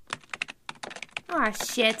Aw,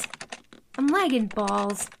 shit. I'm lagging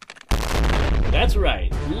balls. That's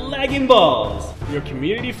right, Lagging Balls, your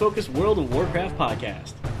community-focused World of Warcraft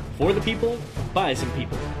podcast. For the people, by some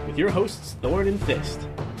people, with your hosts, Thorn and Fist.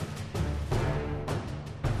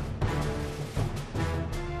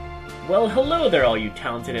 Well, hello there, all you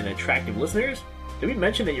talented and attractive listeners. Did we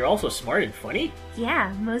mention that you're also smart and funny?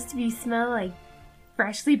 Yeah, most of you smell like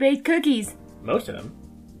freshly baked cookies. Most of them.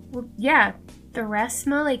 Well, yeah, the rest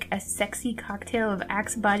smell like a sexy cocktail of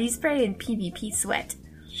Axe body spray and PvP sweat.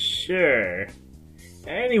 Sure.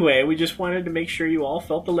 Anyway, we just wanted to make sure you all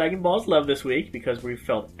felt the Lagging Balls love this week, because we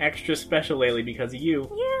felt extra special lately because of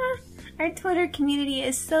you. Yeah, our Twitter community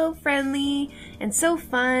is so friendly and so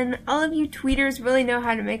fun. All of you tweeters really know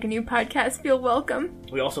how to make a new podcast feel welcome.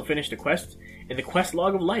 We also finished a quest in the Quest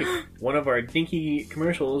Log of Life. One of our dinky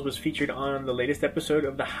commercials was featured on the latest episode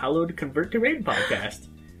of the Hallowed Convert to Raid podcast.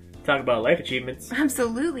 Talk about life achievements.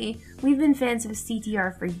 Absolutely. We've been fans of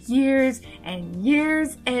CTR for years and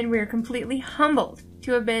years, and we're completely humbled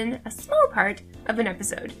to have been a small part of an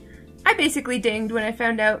episode. I basically dinged when I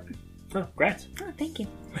found out. Oh, congrats. Oh, thank you.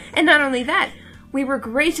 And not only that, we were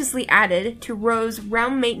graciously added to Ro's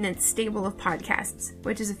Realm Maintenance stable of podcasts,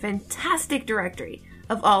 which is a fantastic directory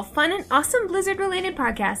of all fun and awesome Blizzard-related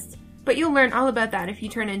podcasts. But you'll learn all about that if you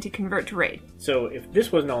turn into Convert to Raid. So if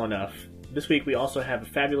this wasn't all enough, this week we also have a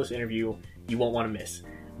fabulous interview you won't want to miss.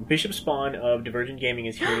 Bishop Spawn of Divergent Gaming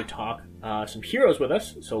is here to talk some heroes with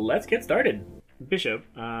us, so let's get started. Bishop,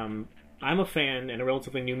 I'm a fan and a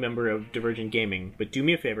relatively new member of Divergent Gaming, but do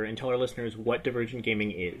me a favor and tell our listeners what Divergent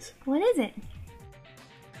Gaming is. What is it?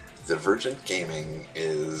 Divergent Gaming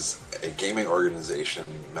is a gaming organization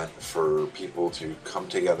meant for people to come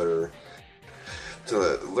together to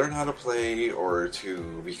learn how to play or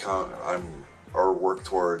to become or work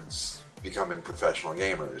towards becoming professional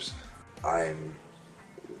gamers. I've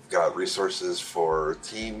got resources for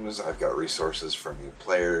teams, I've got resources for new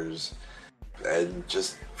players, and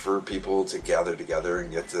just for people to gather together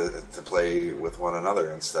and get to play with one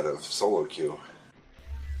another instead of solo queue.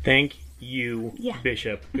 Thank you,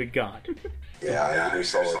 Bishop. Good God. Yeah, your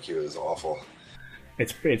solo queue is awful.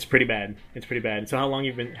 It's pretty bad. It's pretty bad. So how long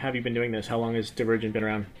have you been doing this? How long has Divergent been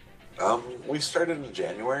around? We started in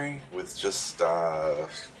January with just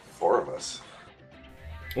 4 of us.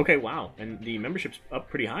 Okay, wow. And the membership's up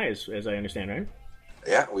pretty high, as I understand, right?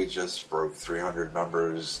 Yeah, we just broke 300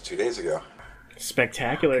 members 2 days ago.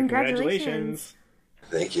 Spectacular. Congratulations.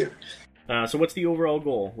 Thank you. So what's the overall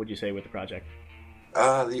goal, would you say, with the project?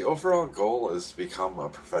 The overall goal is to become a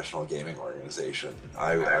professional gaming organization.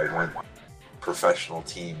 I want professional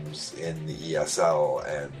teams in the ESL,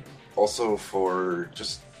 and also for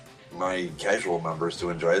just my casual members to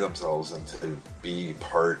enjoy themselves and to be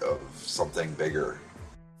part of something bigger.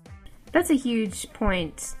 That's a huge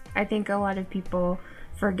point. I think a lot of people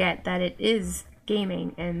forget that it is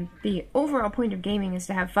gaming, and the overall point of gaming is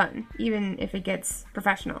to have fun, even if it gets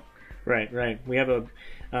professional. Right. We have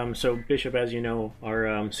so Bishop, as you know,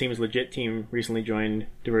 our Seems Legit team recently joined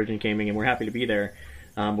Divergent Gaming, and we're happy to be there.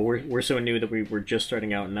 But we're so new that we were just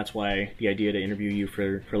starting out, and that's why the idea to interview you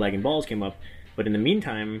for Lagging Balls came up. But in the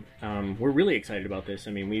meantime, we're really excited about this.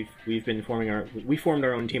 I mean, we formed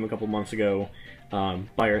our own team a couple months ago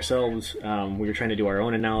by ourselves. We were trying to do our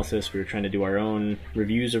own analysis. We were trying to do our own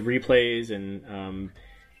reviews of replays, and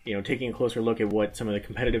taking a closer look at what some of the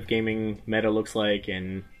competitive gaming meta looks like,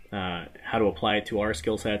 and how to apply it to our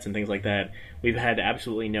skill sets and things like that. We've had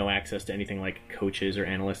absolutely no access to anything like coaches or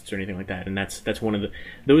analysts or anything like that, and that's one of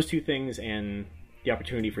those two things, and the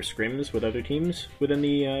opportunity for scrims with other teams within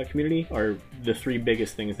the community are the 3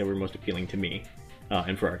 biggest things that were most appealing to me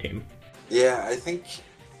and for our team. Yeah, I think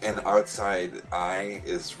an outside eye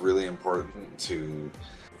is really important to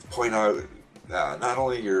point out not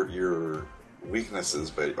only your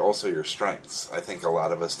weaknesses, but also your strengths. I think a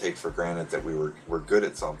lot of us take for granted that we're good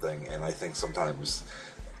at something, and I think sometimes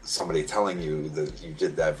somebody telling you that you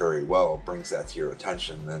did that very well brings that to your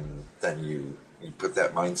attention, and then you put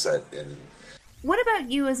that mindset in. What about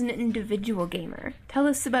you as an individual gamer? Tell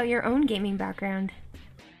us about your own gaming background.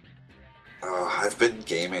 I've been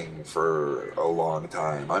gaming for a long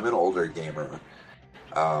time. I'm an older gamer.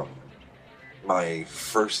 My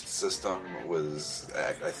first system was,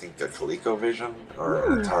 I think, a ColecoVision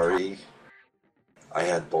or an Atari. I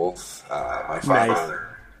had both. My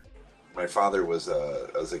father was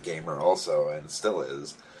a gamer also, and still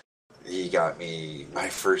is. He got me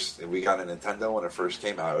we got a Nintendo when it first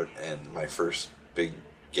came out, and my first big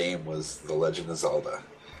game was The Legend of Zelda.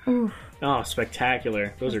 Ooh. Oh,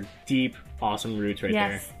 spectacular. Those are deep, awesome roots right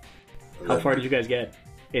there. How far did you guys get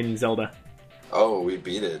in Zelda? Oh, we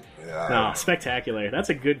beat it. Oh, spectacular. That's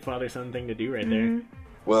a good father-son thing to do right there.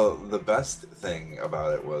 Well, the best thing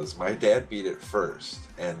about it was my dad beat it first,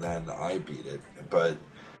 and then I beat it. But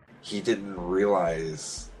he didn't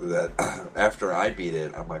realize that after I beat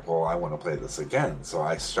it, I'm like, well, I want to play this again. So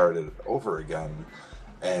I started over again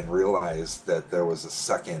and realized that there was a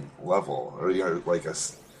second level. Or,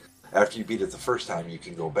 after you beat it the first time, you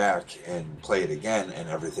can go back and play it again, and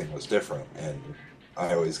everything was different. And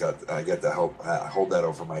I get to help hold that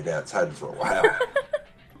over my dad's head for a while.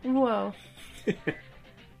 Whoa.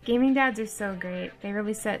 Gaming dads are so great. They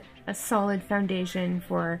really set a solid foundation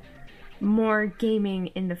for more gaming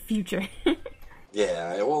in the future.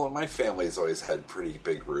 Yeah, well, my family's always had pretty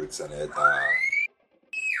big roots in it.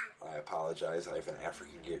 I apologize. I have an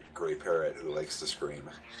African gray parrot who likes to scream.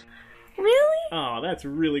 Really? Oh, that's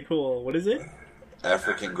really cool. What is it?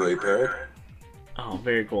 African gray parrot? Oh,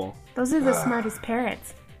 very cool. Those are the smartest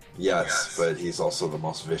parrots. Yes, but he's also the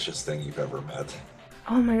most vicious thing you've ever met.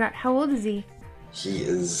 Oh my god, how old is he? He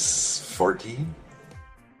is 14?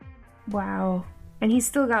 Wow. And he's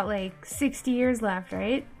still got like 60 years left,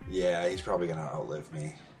 right? Yeah, he's probably gonna outlive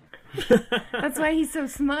me. That's why he's so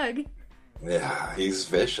smug. Yeah, he's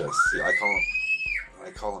vicious. Yeah,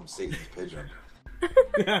 I call him Satan's pigeon.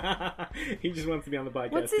 He just wants to be on the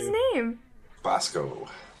podcast. What's his name? Bosco.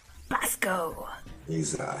 Bosco.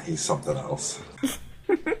 He's something else.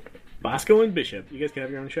 Bosco and Bishop. You guys can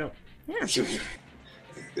have your own show. Yeah.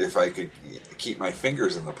 If I could keep my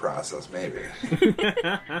fingers in the process, maybe.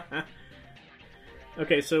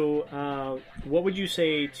 Okay, so what would you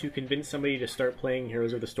say to convince somebody to start playing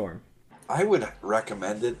Heroes of the Storm? I would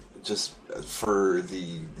recommend it just for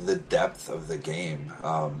the depth of the game.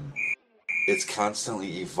 It's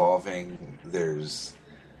constantly evolving.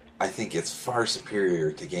 I think it's far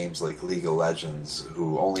superior to games like League of Legends,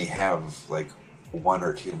 who only have like 1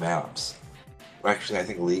 or 2 maps. Well, actually, I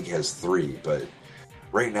think League has 3, but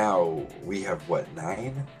right now we have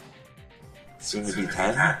 9? Soon to be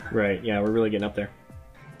 10. Right. Yeah, we're really getting up there.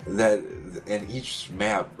 And each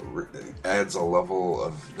map adds a level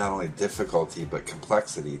of not only difficulty but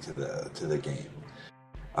complexity to the game.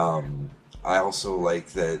 I also like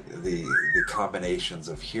that the combinations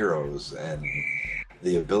of heroes and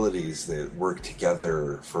the abilities that work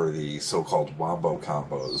together for the so-called wombo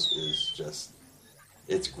combos is just,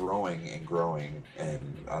 it's growing and growing, and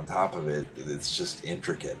on top of it, it's just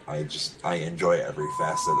intricate. I enjoy every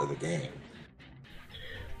facet of the game.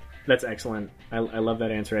 That's excellent. I love that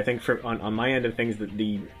answer. I think on my end of things, that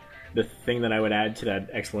the thing that I would add to that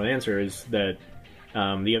excellent answer is that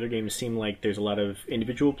the other games seem like there's a lot of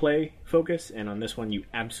individual play focus, and on this one, you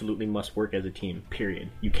absolutely must work as a team. Period.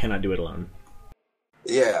 You cannot do it alone.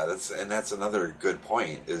 Yeah, that's another good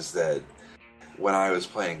point. Is that when I was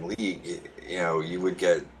playing League, you would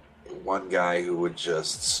get one guy who would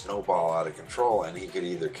just snowball out of control, and he could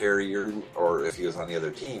either carry you, or if he was on the other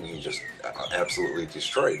team, he just absolutely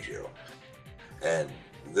destroyed you. And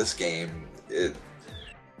this game, it's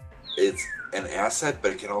an asset,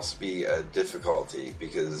 but it can also be a difficulty,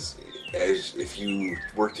 because if you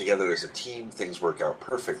work together as a team, things work out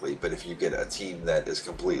perfectly. But if you get a team that is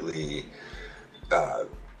completely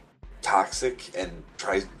toxic and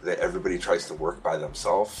everybody tries to work by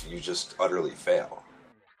themselves, you just utterly fail.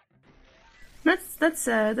 That's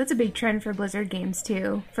a big trend for Blizzard games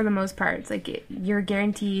too. For the most part, it's like you're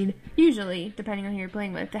guaranteed, usually, depending on who you're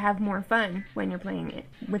playing with, to have more fun when you're playing it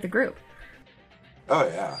with a group. Oh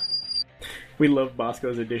yeah. We love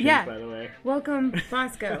Bosco's additions, yeah. By the way. Welcome,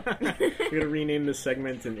 Bosco. We're gonna rename this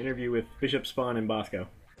segment an interview with Bishop Spawn and Bosco.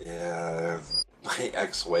 Yeah, my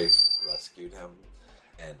ex-wife rescued him,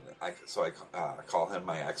 and I call him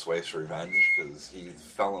my ex-wife's revenge, because he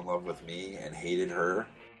fell in love with me and hated her.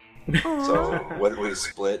 Aww. So when we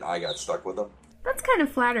split, I got stuck with him. That's kind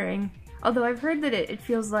of flattering. Although I've heard that it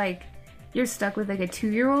feels like you're stuck with like a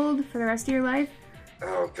 2-year-old for the rest of your life.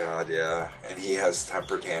 Oh god, yeah. And he has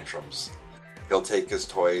temper tantrums. He'll take his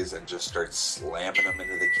toys and just start slamming them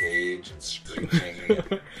into the cage and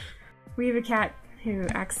screeching. We have a cat who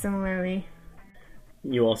acts similarly.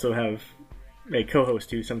 You also have a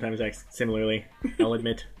co-host who sometimes acts similarly, I'll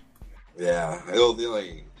admit. Yeah.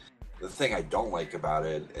 The thing I don't like about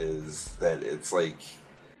it is that it's like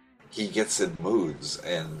he gets in moods,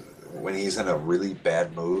 and when he's in a really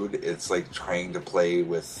bad mood, it's like trying to play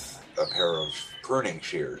with a pair of pruning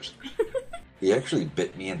shears. He actually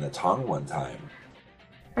bit me in the tongue one time.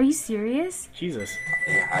 Are you serious? Jesus.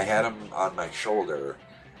 I had him on my shoulder,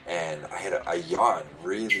 and I yawned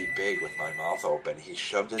really big with my mouth open. He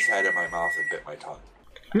shoved his head in my mouth and bit my tongue.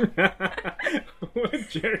 What a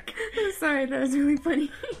jerk. I'm sorry, that was really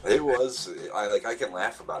funny. It was. I can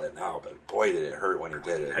laugh about it now, but boy, did it hurt when he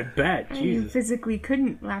did I it. bet. I Jesus. physically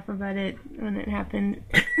couldn't laugh about it when it happened.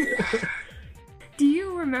 Do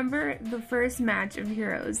you remember the first match of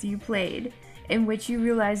Heroes you played in which you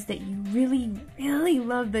realized that you really, really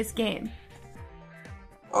love this game?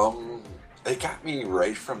 It got me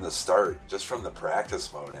right from the start, just from the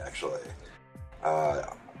practice mode, actually.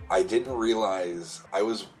 I didn't realize I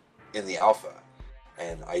was in the alpha,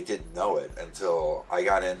 and I didn't know it until I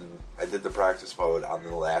got in. I did the practice mode on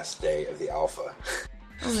the last day of the alpha.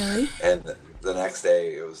 Oh, really? And the next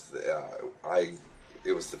day, it was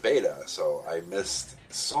the beta, so I missed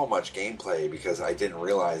so much gameplay because I didn't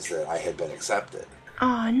realize that I had been accepted.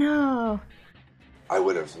 Oh, no. I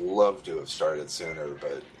would have loved to have started sooner,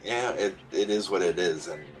 but yeah, it is what it is,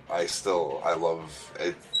 and I love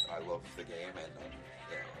it. I love the game, and I'm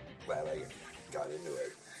glad I got into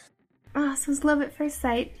it. Oh, so it's love at first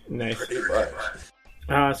sight. Nice. Pretty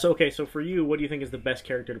much. So for you, what do you think is the best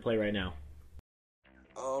character to play right now?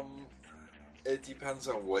 It depends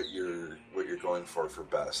on what you're going for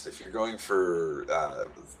best. If you're going for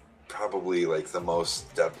probably like the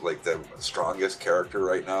most like the strongest character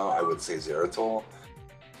right now, I would say Zeratul.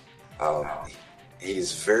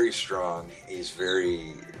 He's very strong.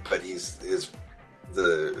 But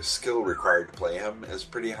the skill required to play him is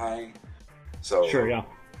pretty high. So Sure, yeah.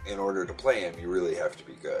 in order to play him, you really have to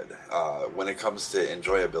be good. When it comes to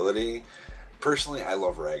enjoyability, personally, I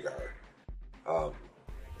love Rhaegar.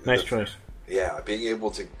 Nice choice. Yeah, being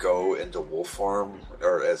able to go into wolf form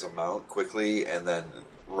or as a mount quickly and then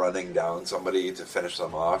running down somebody to finish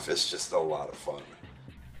them off is just a lot of fun.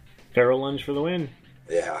 Feral lunge for the win.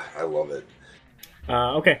 Yeah, I love it.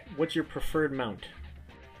 Okay, what's your preferred mount?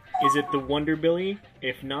 Is it the Wonder Billy?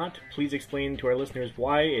 If not, please explain to our listeners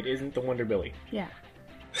why it isn't the Wonder Billy. Yeah.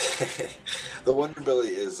 The Wonder Billy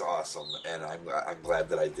is awesome, and I'm glad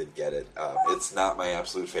that I did get it. It's not my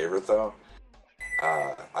absolute favorite though.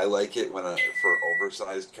 I like it for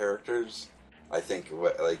oversized characters. I think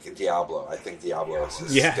like Diablo. I think Diablo is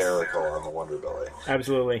hysterical on the Wonder Billy.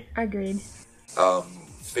 Absolutely. Agreed.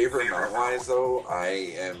 Favorite mount wise though,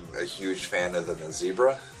 I am a huge fan of the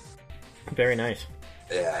Zebra. Very nice.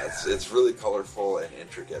 Yeah, it's really colorful and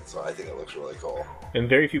intricate, so I think it looks really cool. And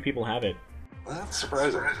very few people have it. That's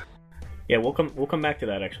surprising. Yeah, we'll come back to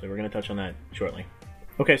that actually. We're going to touch on that shortly.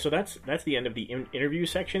 Okay, so that's the end of the interview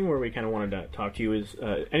section where we kind of wanted to talk to you. Is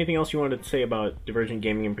anything else you wanted to say about Divergent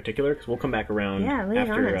Gaming in particular? Because we'll come back around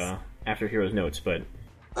after Heroes Notes. But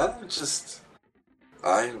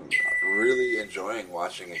I'm really enjoying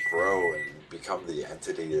watching it grow and become the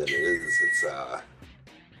entity that it is.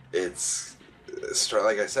 It's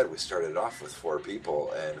like I said, we started off with 4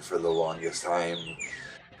 people, and for the longest time,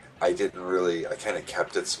 I kind of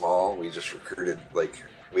kept it small. We just recruited,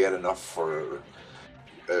 we had enough for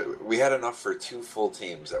 2 full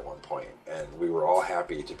teams at one point, and we were all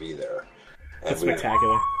happy to be there. And that's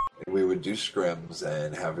spectacular. We would do scrims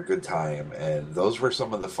and have a good time, and those were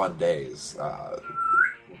some of the fun days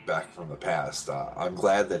back from the past. I'm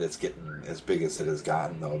glad that it's getting as big as it has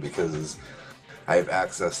gotten, though, because I have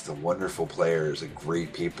access to wonderful players and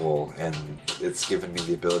great people, and it's given me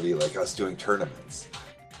the ability, like us doing tournaments.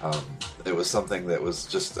 It was something that was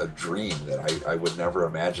just a dream that I would never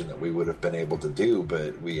imagine that we would have been able to do,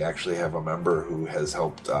 but we actually have a member who has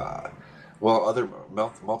helped,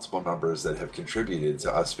 multiple members that have contributed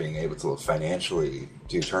to us being able to financially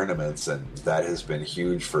do tournaments, and that has been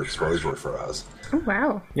huge for exposure for us. Oh,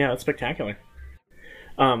 wow. Yeah, that's spectacular.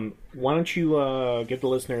 Why don't you give the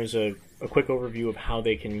listeners a quick overview of how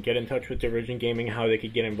they can get in touch with Divergent Gaming, how they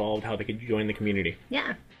could get involved, how they could join the community?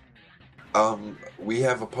 Yeah. We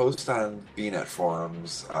have a post on BNet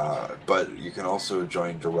forums, but you can also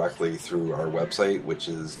join directly through our website, which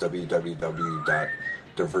is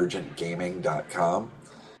www.divergentgaming.com.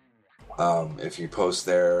 If you post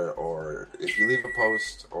there, or if you leave a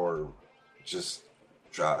post, or just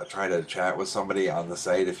try to chat with somebody on the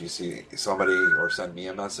site, if you see somebody or send me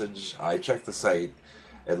a message, I check the site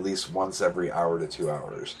at least once every hour to 2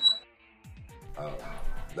 hours.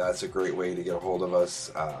 That's a great way to get a hold of us.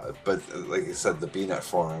 But like I said, the BNet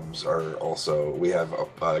forums are also, we have a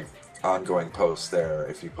ongoing posts there.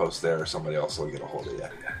 If you post there, somebody else will get a hold of you.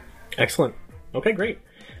 Excellent. Okay, great.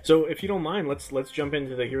 So if you don't mind, let's jump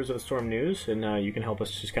into the Heroes of the Storm news, and you can help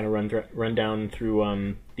us just kind of run down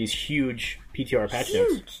through these huge PTR patch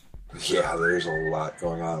notes. Yeah, there's a lot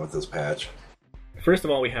going on with this patch. First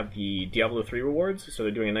of all, we have the Diablo 3 rewards. So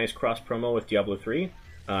they're doing a nice cross promo with Diablo 3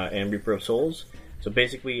 and Reaper of Souls. So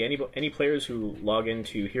basically, any players who log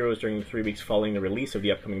into Heroes during the 3 weeks following the release of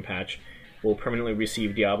the upcoming patch will permanently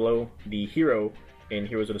receive Diablo, the hero in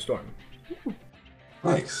Heroes of the Storm.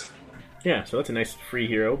 Nice. Yeah, so that's a nice free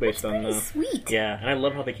hero based on Pretty sweet. Yeah, and I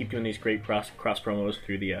love how they keep doing these great cross promos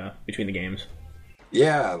through the between the games.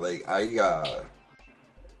 Yeah, like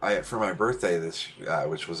I for my birthday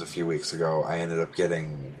which was a few weeks ago,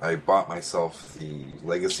 I bought myself the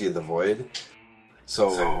Legacy of the Void.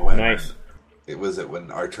 So when Nice. when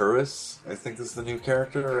Arturus, I think is the new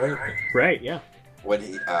character, right? Right, yeah. When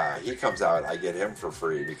he comes out, I get him for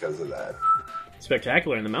free because of that.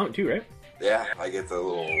 Spectacular in the mount too, right? Yeah, I get the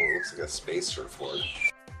little, looks like a space surfboard.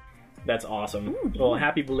 That's awesome. Ooh, Well,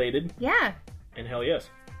 happy belated, Yeah. and hell yes.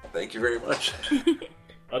 Thank you very much.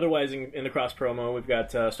 Otherwise, in the cross promo, we've got,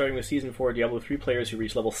 starting with Season 4, Diablo 3 players who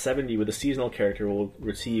reach level 70 with a seasonal character will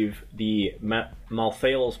receive the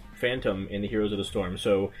Malthael's Phantom in the Heroes of the Storm.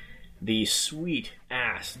 So, the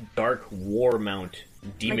sweet-ass Dark War mount,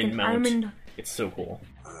 demon Like an mount. Armand. It's so cool.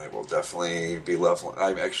 I will definitely be leveling.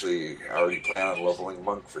 I'm actually already planning on leveling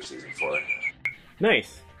Monk for Season 4.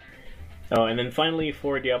 Nice. Oh, and then finally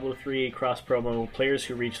for Diablo 3 cross promo, players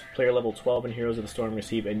who reach player level 12 in Heroes of the Storm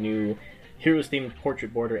receive a new Heroes-themed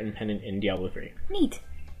portrait border and pennant in Diablo 3. Neat.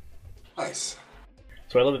 Nice.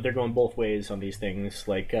 So I love that they're going both ways on these things.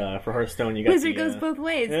 Like, for Hearthstone, you got Wizard the, goes both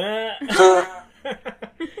ways.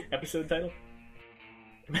 Episode title?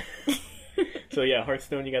 So yeah,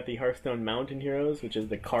 Hearthstone, you got the Hearthstone Mount in Heroes, which is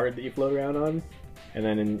the card that you float around on. And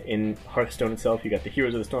then in Hearthstone itself, you got the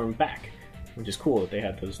Heroes of the Storm back, which is cool that they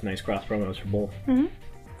had those nice cross promos for both. Mm-hmm.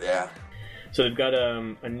 Yeah. So they've got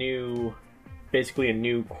basically a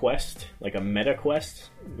new quest, like a meta quest,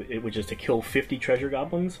 which is to kill 50 treasure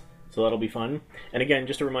goblins. So that'll be fun. And again,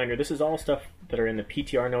 just a reminder, this is all stuff that are in the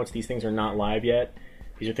PTR notes. These things are not live yet.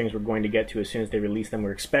 These are things we're going to get to as soon as they release them.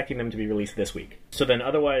 We're expecting them to be released this week. So then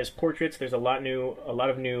otherwise, portraits, there's a lot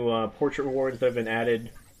of new portrait rewards that have been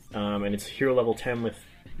added. And it's hero level 10 with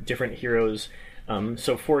different heroes.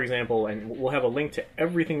 So for example, and we'll have a link to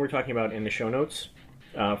everything we're talking about in the show notes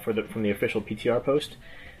from the official PTR post.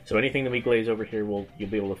 So anything that we glaze over here, you'll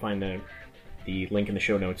be able to find the link in the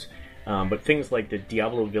show notes. But things like the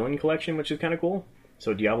Diablo Villain Collection, which is kind of cool.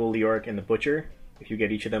 So Diablo, Leoric, and the Butcher. If you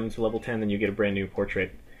get each of them to level 10, then you get a brand new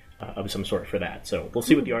portrait of some sort for that. So we'll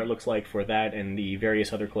see what the art looks like for that and the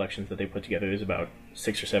various other collections that they put together. There's about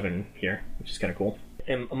 6 or 7 here, which is kind of cool.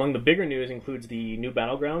 And among the bigger news includes the new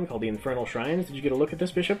battleground called the Infernal Shrines. Did you get a look at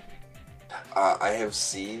this, Bishop? I have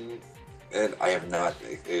seen it. I have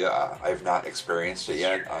not experienced it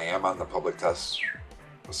yet. I am on the public test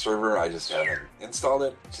server. I just haven't installed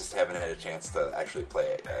it. Just haven't had a chance to actually play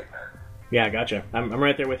it yet. Yeah, gotcha. I'm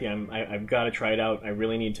right there with you. I've got to try it out. I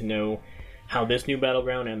really need to know how this new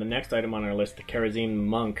battleground and the next item on our list, the Kharazim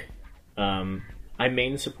Monk, I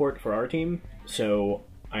main support for our team, so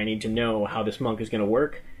I need to know how this monk is going to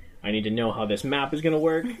work. I need to know how this map is going to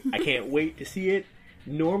work. I can't wait to see it.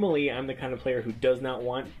 Normally, I'm the kind of player who does not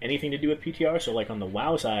want anything to do with PTR, so like on the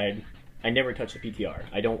WoW side, I never touch the PTR.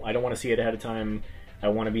 I don't want to see it ahead of time. I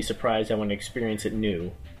want to be surprised. I want to experience it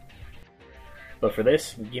new. But for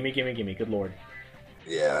this, gimme, good lord.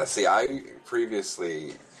 Yeah, see, I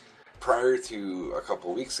previously, prior to a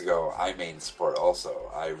couple weeks ago, I main support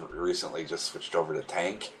also. I recently just switched over to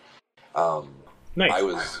tank.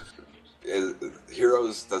 Nice.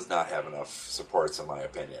 Heroes does not have enough supports in my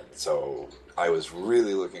opinion, so I was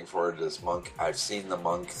really looking forward to this monk. I've seen the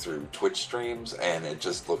monk through Twitch streams, and it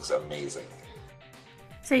just looks amazing.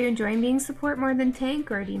 So you're enjoying being support more than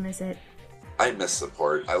tank, or do you miss it? I miss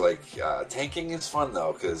support. I like tanking is fun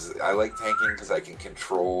though, because I like tanking because I can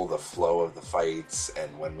control the flow of the fights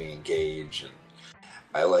and when we engage, and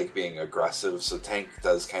I like being aggressive. So tank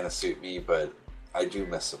does kind of suit me, but I do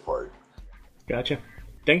miss support. Gotcha.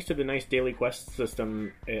 Thanks to the nice daily quest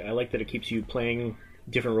system, I like that it keeps you playing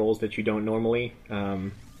different roles that you don't normally,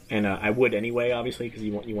 and I would anyway, obviously, because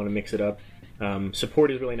you want to mix it up.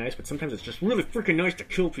 Support is really nice, but sometimes it's just really freaking nice to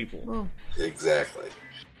kill people. Whoa. Exactly.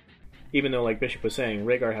 Even though, like Bishop was saying,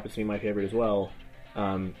 Rhaegar happens to be my favorite as well,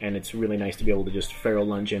 and it's really nice to be able to just Pharaoh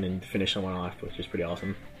lunge in and finish someone off, which is pretty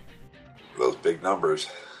awesome. Those big numbers.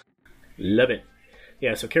 Love it.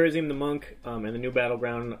 Yeah, so Kharazim the Monk and the new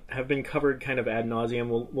battleground have been covered kind of ad nauseum.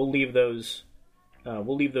 We'll leave those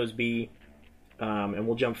be, and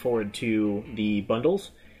we'll jump forward to the bundles.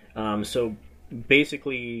 So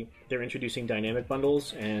basically, they're introducing dynamic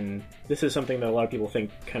bundles, and this is something that a lot of people think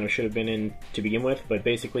kind of should have been in to begin with. But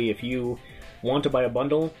basically, if you want to buy a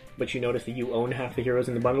bundle, but you notice that you own half the heroes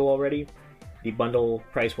in the bundle already, the bundle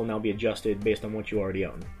price will now be adjusted based on what you already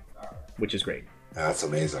own, which is great. That's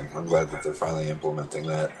amazing. I'm glad that they're finally implementing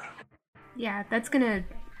that. Yeah, that's gonna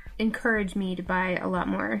encourage me to buy a lot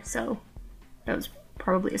more, so that was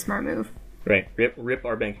probably a smart move. Right. Rip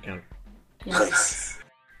our bank account. Yeah. Nice.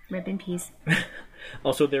 Rip in peace.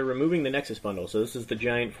 Also, they're removing the Nexus bundle. So this is the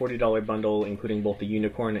giant $40 bundle, including both the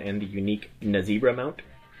Unicorn and the unique Nazibra mount.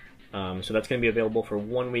 So that's going to be available for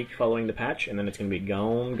 1 week following the patch, and then it's going to be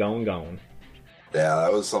gone. Yeah,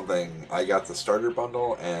 that was something. I got the starter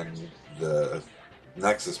bundle and the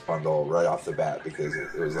Nexus bundle right off the bat because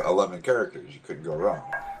it was 11 characters. You couldn't go wrong.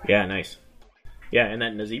 Yeah, nice. Yeah, and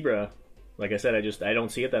that Nazibra, like I said, I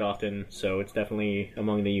don't see it that often, so it's definitely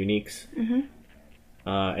among the uniques. Mm-hmm.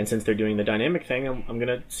 And since they're doing the dynamic thing, I'm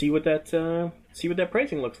gonna see what that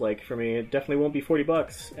pricing looks like for me. It definitely won't be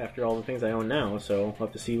 $40 after all the things I own now, so I'll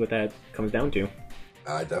have to see what that comes down to.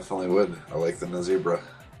 I definitely would. I like the Nazibra.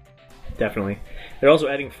 Definitely. They're also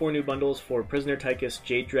adding 4 new bundles for Prisoner Tychus,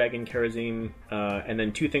 Jade Dragon, Karazim, and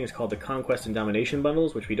then 2 things called the Conquest and Domination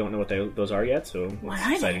bundles, which we don't know what those are yet, so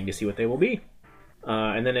it's exciting to see what they will be.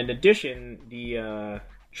 And then in addition, the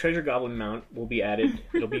Treasure Goblin mount will be added.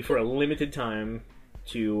 It'll be for a limited time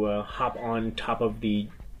to hop on top of the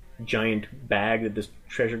giant bag that this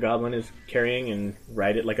Treasure Goblin is carrying and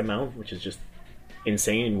ride it like a mount, which is just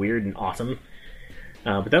insane and weird and awesome.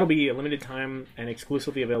 But that'll be a limited time and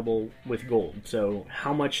exclusively available with gold. So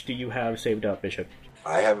how much do you have saved up, Bishop?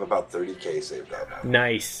 I have about 30k saved up.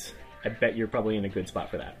 Nice. I bet you're probably in a good spot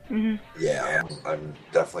for that. Mm-hmm. Yeah, I'm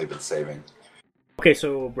definitely been saving. Okay,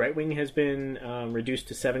 so Brightwing has been reduced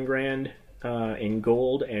to $7,000 in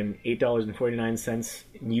gold and $8.49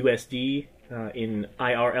 in USD in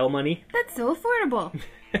IRL money. That's so affordable.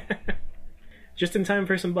 Just in time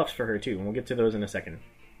for some buffs for her too, and we'll get to those in a second.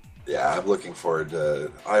 Yeah, I'm looking forward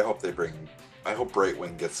to. I hope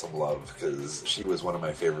Brightwing gets some love because she was one of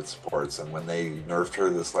my favorite supports, and when they nerfed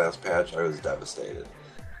her this last patch, I was devastated.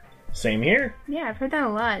 Same here. Yeah, I've heard that a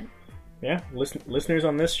lot. Yeah, listeners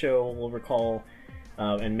on this show will recall,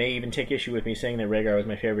 and may even take issue with me saying that Rhaegar was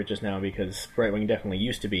my favorite just now because Brightwing definitely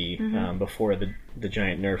used to be before the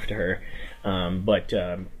giant nerf to her. But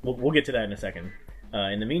we'll get to that in a second.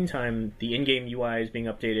 In the meantime, the in-game UI is being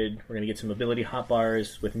updated. We're going to get some ability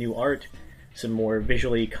hotbars with new art, some more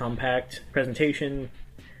visually compact presentation,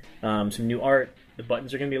 some new art. The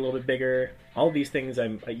buttons are going to be a little bit bigger. All of these things,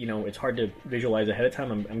 it's hard to visualize ahead of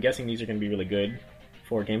time. I'm guessing these are going to be really good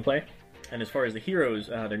for gameplay. And as far as the heroes,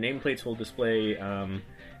 their nameplates will display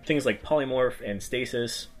things like polymorph and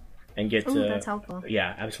stasis, and get. Ooh, that's helpful.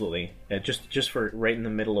 Yeah, absolutely. Just for right in the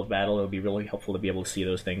middle of battle, it'll be really helpful to be able to see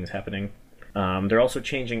those things happening. They're also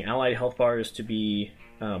changing allied health bars to be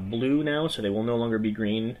blue now, so they will no longer be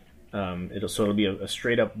green. It'll be a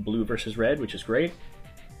straight up blue versus red, which is great.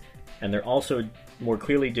 And they're also more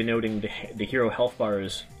clearly denoting the hero health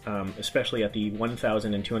bars, especially at the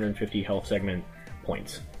 1,000 and 250 health segment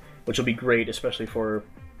points, which will be great, especially for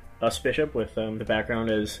us Bishop with the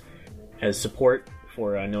background as support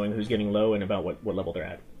for knowing who's getting low and about what level they're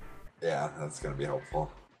at. Yeah, that's going to be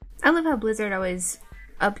helpful. I love how Blizzard always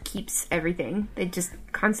upkeeps everything. They just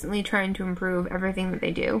constantly trying to improve everything that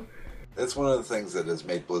they do. It's one of the things that has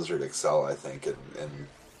made Blizzard excel, I think, in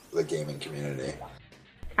the gaming community.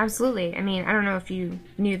 Absolutely. I mean, I don't know if you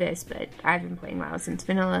knew this, but I've been playing WoW since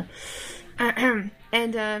vanilla. And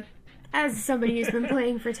as somebody who's been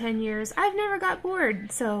playing for 10 years, I've never got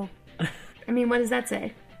bored. So, I mean, what does that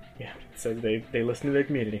say? Yeah, so they listen to their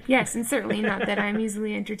community. Yes, and certainly not that I'm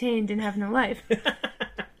easily entertained and have no life.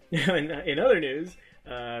 In other news,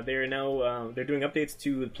 they're now they're doing updates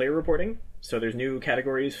to player reporting. So there's new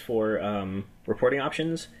categories for reporting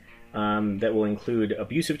options that will include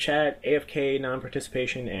abusive chat, AFK,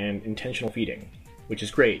 non-participation, and intentional feeding, which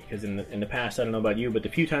is great because in the past, I don't know about you, but the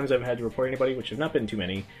few times I've had to report anybody, which have not been too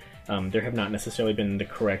many, there have not necessarily been the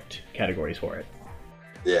correct categories for it.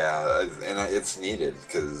 Yeah, and it's needed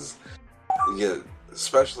because,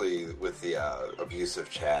 especially with the abusive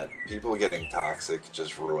chat, people getting toxic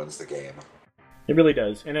just ruins the game. It really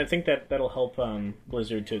does, and I think that'll help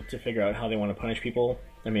Blizzard to figure out how they want to punish people.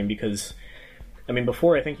 Because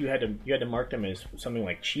before I think you had to mark them as something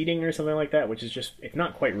like cheating or something like that, which is just it's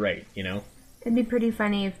not quite right, It'd be pretty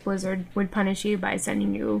funny if Blizzard would punish you by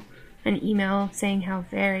sending you an email saying how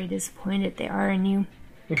very disappointed they are in you.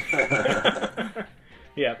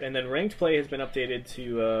 Yeah, and then ranked play has been updated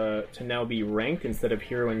to now be ranked instead of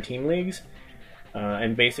hero and team leagues.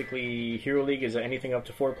 And basically, Hero League is anything up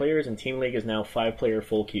to 4 players, and Team League is now 5-player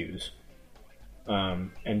full queues.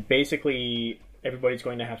 And basically, everybody's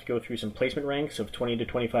going to have to go through some placement ranks of 20 to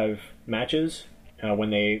 25 matches when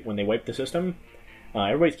they wipe the system.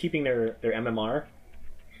 Everybody's keeping their MMR.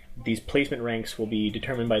 These placement ranks will be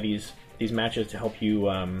determined by these matches to help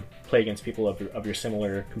you play against people of your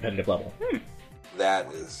similar competitive level.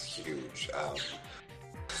 That is huge.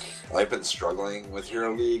 I've been struggling with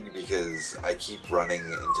Hero League because I keep running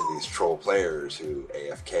into these troll players who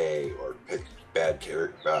AFK or pick bad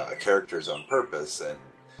characters on purpose, and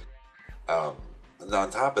on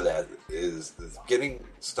top of that is getting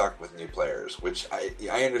stuck with new players, which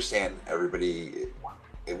I understand everybody,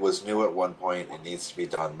 it was new at one point, it needs to be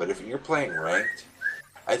done, but if you're playing ranked,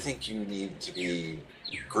 I think you need to be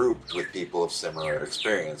grouped with people of similar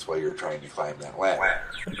experience while you're trying to climb that ladder.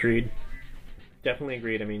 Agreed. Definitely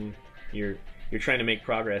agreed. I mean, you're trying to make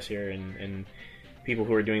progress here, and people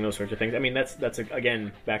who are doing those sorts of things. I mean, that's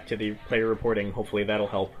again back to the player reporting. Hopefully, that'll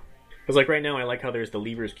help. Because like right now, I like how there's the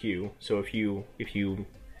levers queue. So if you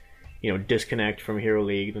disconnect from Hero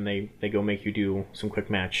League, then they go make you do some quick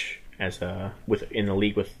match as in the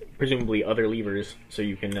league with presumably other levers, so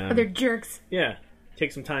you can other jerks. Yeah,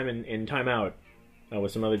 take some time in timeout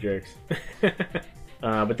with some other jerks.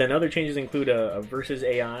 But then other changes include a versus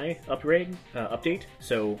AI update.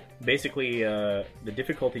 So basically, the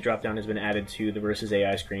difficulty dropdown has been added to the versus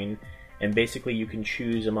AI screen, and basically you can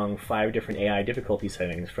choose among 5 different AI difficulty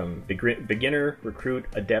settings from beginner, recruit,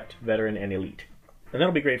 adept, veteran, and elite. And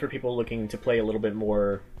that'll be great for people looking to play a little bit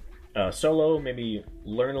more solo, maybe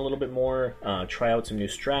learn a little bit more, try out some new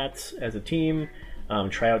strats as a team,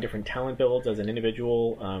 try out different talent builds as an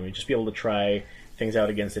individual, just be able to try things out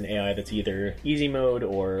against an AI that's either easy mode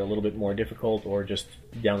or a little bit more difficult or just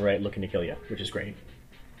downright looking to kill you, which is great.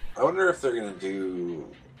 I wonder if they're going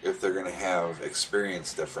to have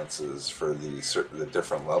experience differences for the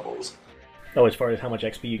different levels. Oh, as far as how much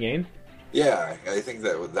XP you gain? Yeah, I think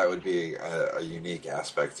that would be a unique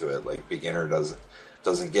aspect to it. Like beginner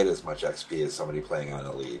doesn't get as much XP as somebody playing on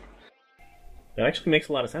elite. That actually makes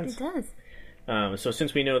a lot of sense. It does. So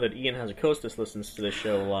since we know that Ian Hazzikostas listens to this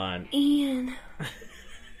show a lot... Ian,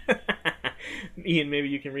 maybe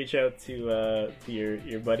you can reach out to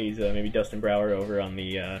your buddies, maybe Dustin Brower over on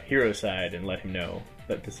the hero side, and let him know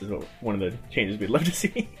that this is one of the changes we'd love to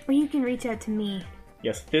see. or you can reach out to me.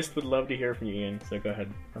 Yes, Fist would love to hear from you, Ian, so go ahead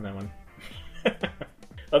on that one.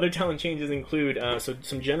 Other talent changes include,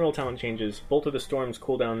 some general talent changes. Bolt of the Storm's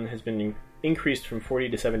cooldown has been increased from 40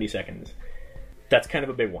 to 70 seconds. That's kind of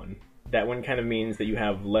a big one. That one kind of means that you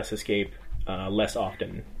have less escape less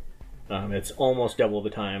often. It's almost double the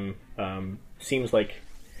time. Seems like...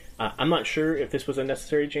 I'm not sure if this was a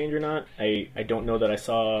necessary change or not. I don't know that I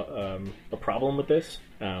saw a problem with this,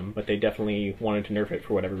 but they definitely wanted to nerf it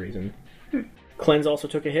for whatever reason. Cleanse also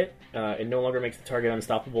took a hit. It no longer makes the target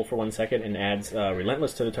unstoppable for 1 second and adds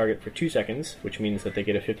Relentless to the target for 2 seconds, which means that they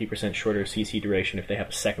get a 50% shorter CC duration if they have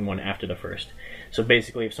a second one after the first. So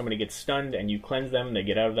basically, if somebody gets stunned and you cleanse them, they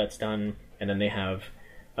get out of that stun, and then they have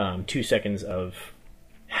 2 seconds of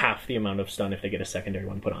half the amount of stun if they get a secondary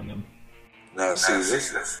one put on them. Now, see,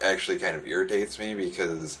 this actually kind of irritates me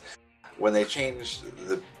because when they changed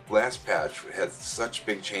the last patch, it had such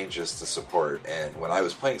big changes to support, and when I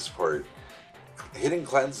was playing support, hitting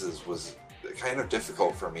cleanses was kind of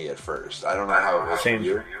difficult for me at first. I don't know how it was for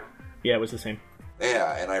you. Yeah, it was the same.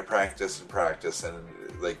 Yeah, and I practiced, and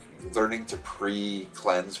like learning to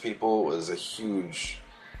pre-cleanse people was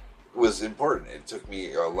important. It took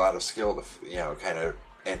me a lot of skill to, kind of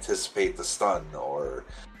anticipate the stun,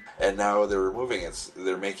 and now they're removing it.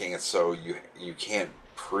 They're making it so you can't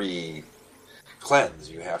pre-cleanse.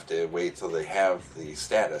 You have to wait till they have the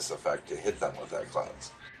status effect to hit them with that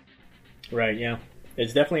cleanse. Right, yeah.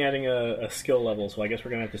 It's definitely adding a skill level, so I guess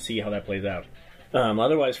we're going to have to see how that plays out.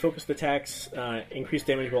 Otherwise, focused attacks, increased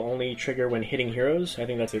damage will only trigger when hitting heroes. I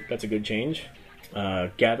think that's a good change.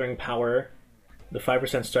 Gathering power, the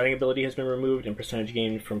 5% starting ability has been removed, and percentage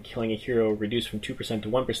gain from killing a hero reduced from 2% to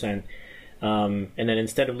 1%. And then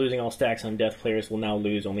instead of losing all stacks on death, players will now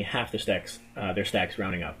lose only half their stacks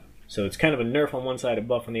rounding up. So it's kind of a nerf on one side, a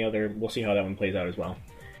buff on the other. We'll see how that one plays out as well.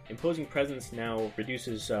 Imposing Presence now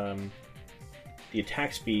reduces the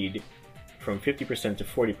attack speed from 50% to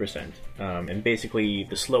 40%, and basically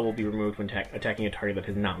the slow will be removed when attacking a target that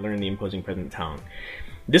has not learned the Imposing Presence talent.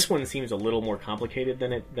 This one seems a little more complicated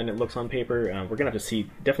than it looks on paper. We're gonna have to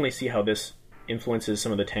definitely see how this influences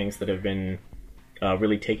some of the tanks that have been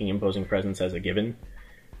really taking Imposing Presence as a given,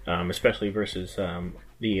 especially versus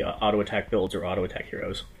the auto attack builds or auto attack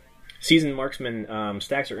heroes. Seasoned Marksman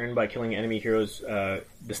stacks are earned by killing enemy heroes. The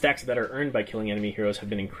stacks that are earned by killing enemy heroes have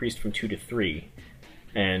been increased from 2 to 3,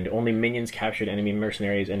 and only minions, captured enemy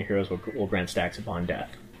mercenaries, and heroes will grant stacks upon death.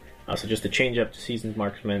 So just a change up to Seasoned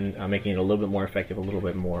Marksman, making it a little bit more effective, a little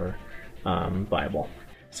bit more viable.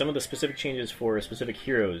 Some of the specific changes for specific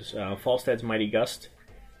heroes. Falstad's Mighty Gust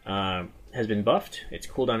has been buffed. Its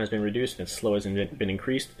cooldown has been reduced, and its slow has been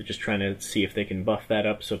increased. They're just trying to see if they can buff that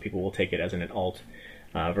up so people will take it as an alt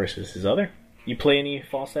versus his other. You play any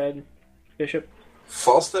Falstad, Bishop?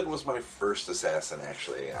 Falstad was my first assassin,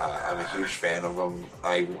 actually. I'm a huge fan of him.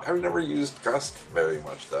 I've never used Gust very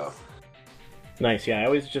much, though. Nice, yeah. I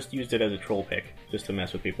always just used it as a troll pick, just to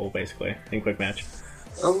mess with people, basically, in quick match.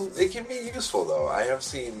 It can be useful, though. I have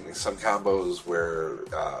seen some combos where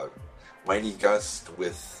Mighty Gust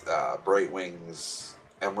with Bright Wings,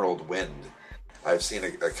 Emerald Wind. I've seen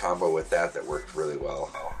a combo with that worked really well.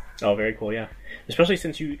 Oh, very cool, yeah. Especially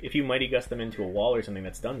since if you Mighty Gust them into a wall or something,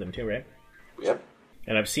 that stuns them too, right? Yep.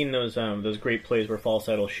 And I've seen those great plays where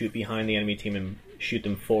Falstad will shoot behind the enemy team and shoot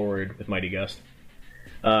them forward with Mighty Gust.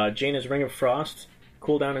 Jaina's Ring of Frost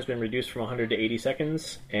cooldown has been reduced from 100 to 80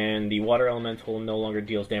 seconds, and the Water Elemental no longer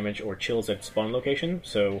deals damage or chills at spawn location.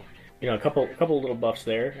 So, a couple little buffs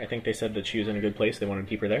there. I think they said that she was in a good place. They wanted to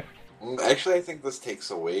keep her there. Actually, I think this takes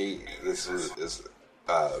away. This is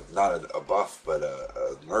not a buff, but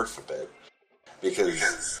a nerf a bit,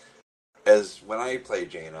 because as when I play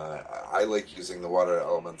Jaina, I like using the Water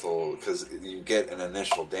Elemental because you get an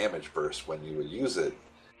initial damage burst when you would use it.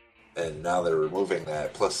 And now they're removing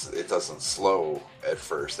that. Plus, it doesn't slow at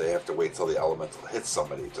first. They have to wait till the elemental hits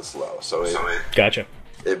somebody to slow. So Gotcha.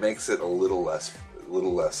 It makes it a little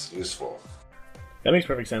less useful. That makes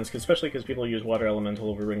perfect sense, especially because people use Water Elemental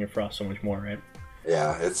over Ring of Frost so much more, right?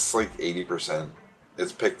 Yeah, it's like 80%.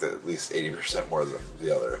 It's picked at least 80% more than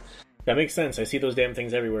the other. That makes sense. I see those damn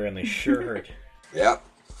things everywhere, and they sure hurt. Yeah,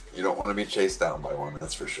 you don't want to be chased down by one,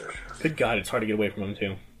 that's for sure. Good God, it's hard to get away from them,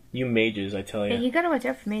 too. You mages, I tell you. Yeah, you gotta watch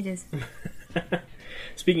out for mages.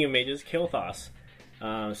 Speaking of mages, Kael'thas.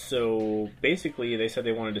 So basically, they said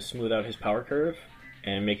they wanted to smooth out his power curve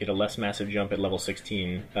and make it a less massive jump at level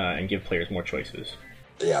 16 and give players more choices.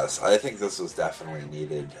 Yes, I think this was definitely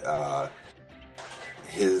needed.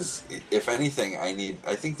 If anything,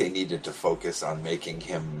 I think they needed to focus on making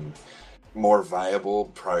him more viable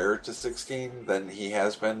prior to 16 than he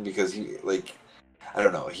has been, because I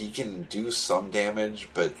don't know, he can do some damage,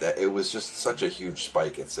 but it was just such a huge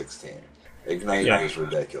spike at 16. Ignite was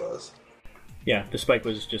ridiculous. Yeah, the spike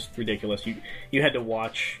was just ridiculous. You had to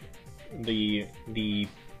watch the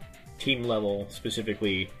team level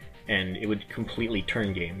specifically, and it would completely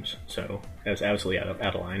turn games. So that was absolutely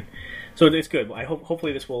out of line. So it's good.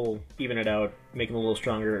 Hopefully this will even it out, make him a little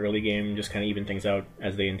stronger early game, just kind of even things out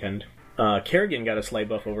as they intend. Kerrigan got a slight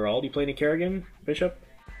buff overall. Do you play any Kerrigan, Bishop?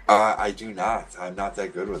 I do not. I'm not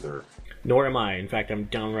that good with her. Nor am I. In fact, I'm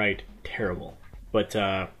downright terrible. But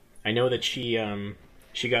I know that she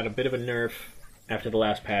got a bit of a nerf after the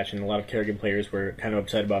last patch, and a lot of Kerrigan players were kind of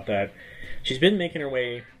upset about that. She's been making her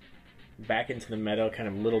way back into the meta kind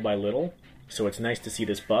of little by little, so it's nice to see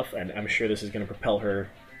this buff, and I'm sure this is going to propel her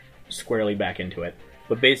squarely back into it.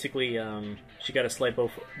 But basically, she got a slight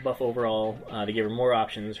buff overall. They gave her more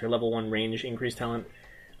options. Her level 1 range increase talent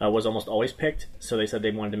was almost always picked, so they said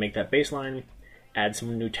they wanted to make that baseline, add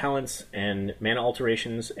some new talents and mana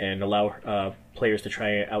alterations, and allow players to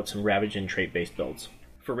try out some Ravage and trait-based builds.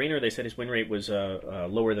 For Raynor, they said his win rate was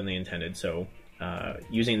lower than they intended, so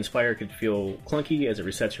using Inspire could feel clunky as it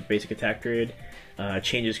resets your basic attack period.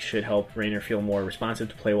 Changes should help Raynor feel more responsive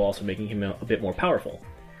to play while also making him a bit more powerful.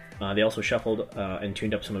 They also shuffled and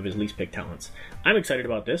tuned up some of his least picked talents. I'm excited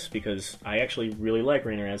about this because I actually really like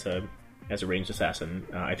Raynor as a ranged assassin.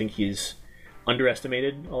 I think he's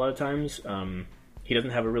underestimated a lot of times. He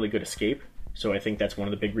doesn't have a really good escape, so I think that's one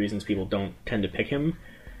of the big reasons people don't tend to pick him.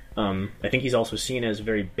 I think he's also seen as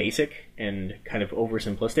very basic and kind of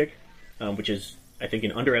oversimplistic, which is, I think,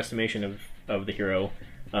 an underestimation of the hero,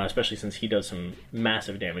 especially since he does some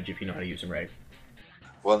massive damage if you know how to use him right.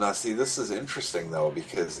 Well, now, see, this is interesting, though,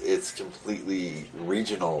 because it's completely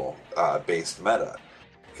regional based meta.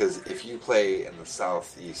 Because if you play in the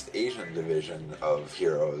Southeast Asian division of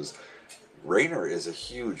heroes, Raynor is a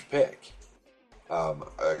huge pick. A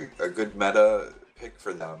good meta pick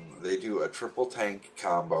for them. They do a triple tank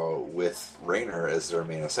combo with Raynor as their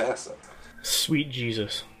main assassin. Sweet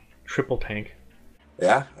Jesus. Triple tank.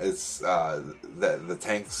 Yeah, it's the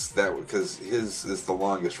tanks that, because his is the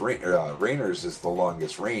longest range. Raynor's is the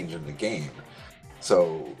longest range in the game,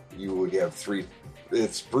 so you would have three.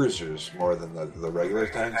 It's bruisers more than the regular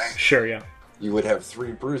tanks. Sure, yeah. You would have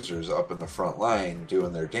 3 bruisers up in the front line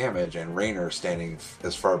doing their damage, and Raynor standing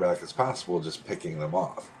as far back as possible, just picking them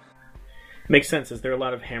off. Makes sense. Is there a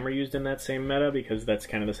lot of hammer used in that same meta? Because that's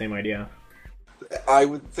kind of the same idea. I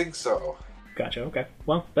would think so. Gotcha. Okay.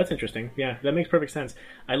 Well, that's interesting. Yeah, that makes perfect sense.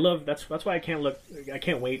 I love that's why I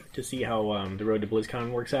can't wait to see how the Road to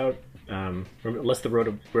BlizzCon works out. Unless the Road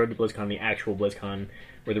to BlizzCon, the actual BlizzCon,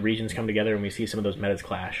 where the regions come together and we see some of those metas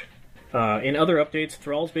clash. In other updates,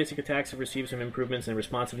 Thrall's basic attacks have received some improvements in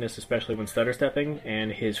responsiveness, especially when stutter stepping,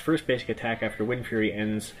 and his first basic attack after Wind Fury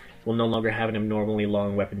ends will no longer have an abnormally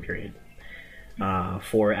long weapon period.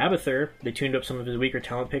 For Abathur, they tuned up some of his weaker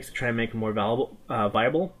talent picks to try and make him more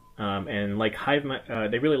viable. And like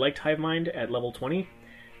they really liked Hive Mind at level 20,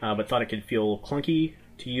 but thought it could feel clunky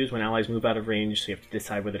to use when allies move out of range, so you have to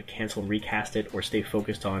decide whether to cancel and recast it or stay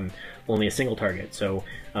focused on only a single target. So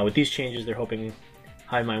with these changes, they're hoping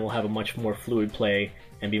Hive Mind will have a much more fluid play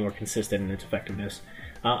and be more consistent in its effectiveness.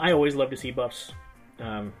 I always love to see buffs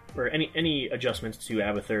or any adjustments to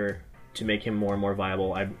Abathur to make him more and more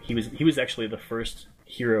viable. He was actually the first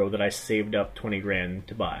hero that I saved up 20 grand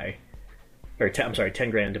to buy, or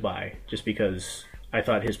 10 grand to buy, just because I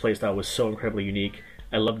thought his playstyle was so incredibly unique.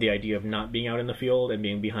 I loved the idea of not being out in the field and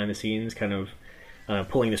being behind the scenes, kind of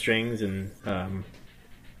pulling the strings and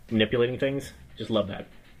manipulating things. Just love that.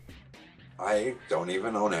 I don't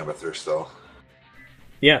even own Abathur still.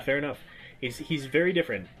 Yeah, fair enough. He's very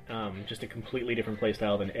different, just a completely different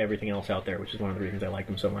playstyle than everything else out there, which is one of the reasons I like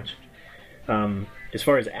him so much. As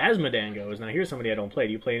far as Azmodan goes, now here's somebody I don't play.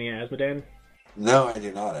 Do you play any Azmodan? No, I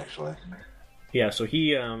do not, actually. Yeah, so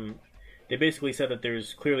they basically said that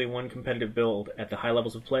there's clearly one competitive build at the high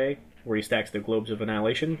levels of play where he stacks the Globes of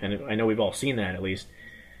Annihilation, and I know we've all seen that at least.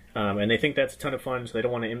 And they think that's a ton of fun, so they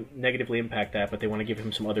don't want to negatively impact that, but they want to give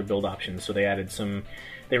him some other build options. So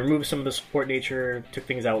they removed some of the support nature, took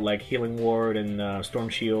things out like Healing Ward and Storm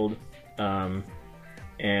Shield, and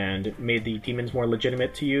made the demons more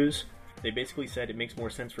legitimate to use. They basically said it makes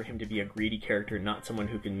more sense for him to be a greedy character, not someone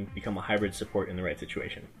who can become a hybrid support in the right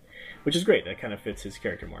situation. Which is great, that kind of fits his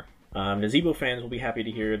character more. Nazeebo fans will be happy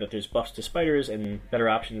to hear that there's buffs to spiders and better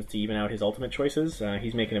options to even out his ultimate choices.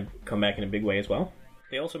 He's making a comeback in a big way as well.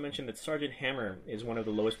 They also mentioned that Sergeant Hammer is one of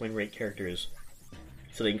the lowest win rate characters,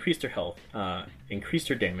 so they increased her health, increased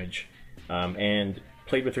her damage, and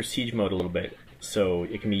played with her siege mode a little bit, so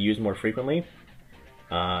it can be used more frequently,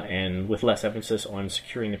 and with less emphasis on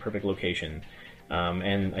securing the perfect location.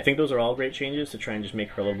 And I think those are all great changes to try and just make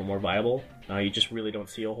her a little bit more viable. You just really don't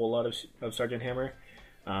see a whole lot of Sergeant Hammer.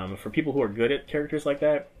 For people who are good at characters like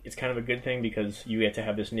that, it's kind of a good thing because you get to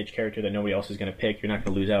have this niche character that nobody else is going to pick. You're not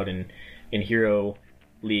going to lose out in Hero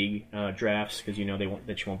League drafts because you know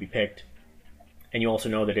that she won't be picked. And you also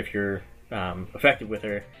know that if you're effective with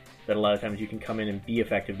her, that a lot of times you can come in and be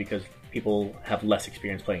effective because people have less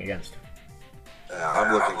experience playing against.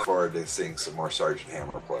 I'm looking forward to seeing some more Sergeant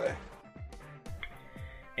Hammer play.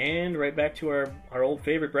 And right back to our old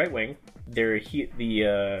favorite Brightwing.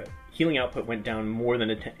 The healing output went down more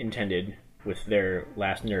than intended with their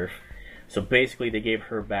last nerf. So basically they gave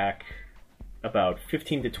her back about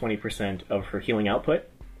 15 to 20% of her healing output.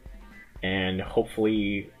 And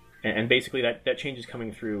hopefully... And basically that change is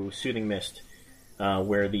coming through Soothing Mist,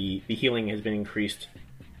 where the healing has been increased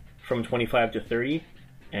from 25 to 30,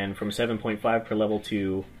 and from 7.5 per level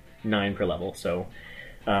to 9 per level. So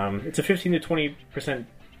it's a 15 to 20%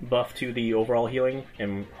 buff to the overall healing,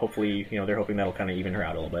 and hopefully, they're hoping that'll kind of even her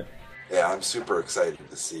out a little bit. Yeah, I'm super excited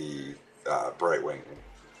to see Brightwing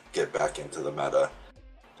get back into the meta.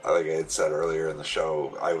 Like I had said earlier in the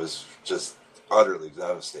show, I was just utterly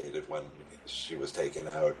devastated when she was taken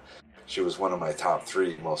out. She was one of my top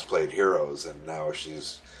 3 most played heroes, and now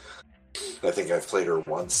I think I've played her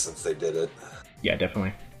once since they did it. Yeah,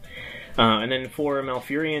 definitely. And then for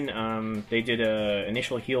Malfurion, they did an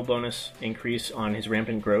initial heal bonus increase on his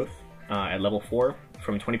Rampant Growth at level 4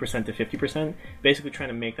 from 20% to 50%, basically trying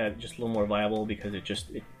to make that just a little more viable because it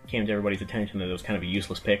came to everybody's attention that it was kind of a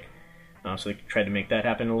useless pick. So they tried to make that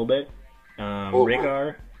happen a little bit.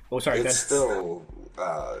 Rhaegar... Oh, sorry. It's still...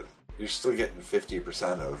 you're still getting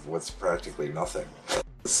 50% of what's practically nothing.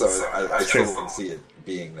 So I still don't see it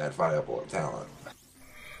being that viable a talent.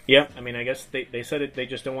 Yeah, I mean, I guess they said it. They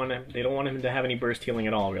just don't want him to have any burst healing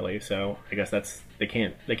at all, really. So I guess they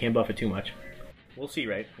can't buff it too much. We'll see,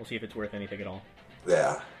 right? We'll see if it's worth anything at all.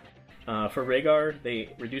 Yeah. For Rhaegar, they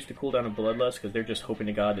reduced the cooldown of Bloodlust because they're just hoping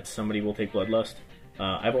to God that somebody will take Bloodlust.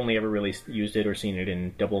 I've only ever really used it or seen it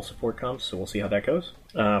in double support comps, so we'll see how that goes.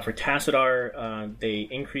 For Tassadar, they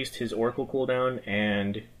increased his Oracle cooldown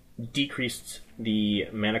and decreased the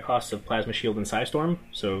mana costs of Plasma Shield and Psystorm,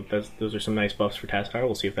 so those are some nice buffs for Tassadar.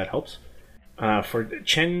 We'll see if that helps. For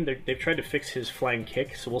Chen, they've tried to fix his Flying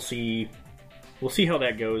Kick, so we'll see how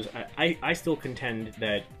that goes. I still contend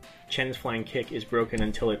that Chen's Flying Kick is broken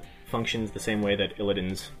until it functions the same way that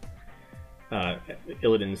Illidan's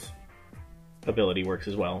ability works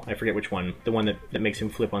as well. I forget which one. The one that makes him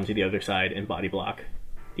flip onto the other side and body block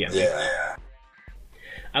the enemy. Yeah.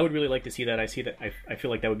 I would really like to see that. I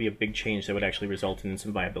feel like that would be a big change that would actually result in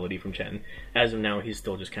some viability from Chen. As of now, he's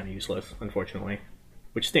still just kind of useless, unfortunately.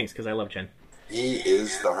 Which stinks, because I love Chen. He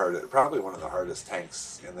is probably one of the hardest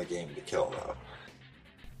tanks in the game to kill, though.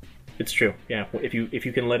 It's true, yeah. If you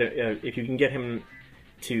can if you can get him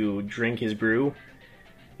to drink his brew,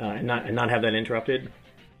 and not have that interrupted.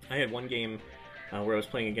 I had one game where I was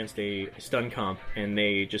playing against a stun comp, and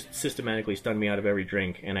they just systematically stunned me out of every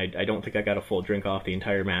drink, and I don't think I got a full drink off the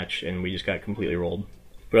entire match, and we just got completely rolled.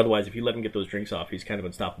 But otherwise, if you let him get those drinks off, he's kind of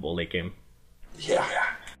unstoppable late game. Yeah.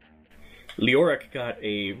 Leoric got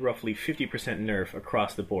a roughly 50% nerf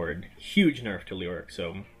across the board. Huge nerf to Leoric,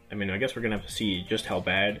 so, I mean, I guess we're going to have to see just how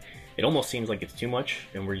bad. It almost seems like it's too much,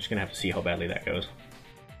 and we're just going to have to see how badly that goes.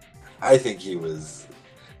 I think he was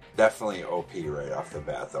definitely OP right off the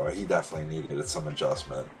bat, though. He definitely needed some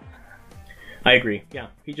adjustment. I agree, yeah.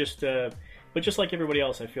 He just, but just like everybody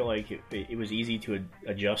else, I feel like it was easy to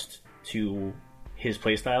adjust to his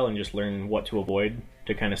playstyle and just learn what to avoid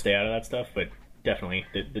to kind of stay out of that stuff, but definitely,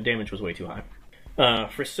 the damage was way too high.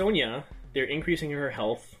 For Sonya, they're increasing her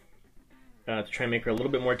health to try and make her a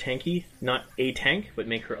little bit more tanky. Not a tank, but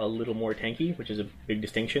make her a little more tanky, which is a big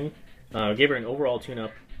distinction. Gave her an overall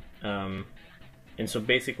tune-up, and so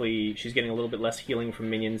basically she's getting a little bit less healing from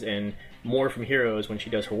minions and more from heroes when she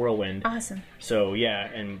does her whirlwind. Awesome. So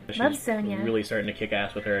yeah, and Love she's Sonya. really starting to kick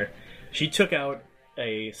ass with her. She took out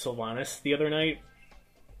a Sylvanas the other night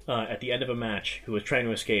at the end of a match who was trying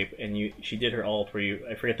to escape, and she did her ult where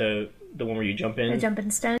I forget the one where you jump in. The jump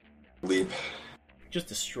and stun. Leap. Just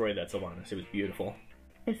destroyed that Sylvanas. It was beautiful.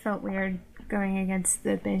 It felt weird going against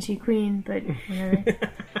the Banshee Queen, but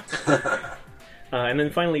whatever. And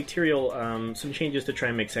then finally, Tyrael, some changes to try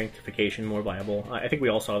and make Sanctification more viable. I think we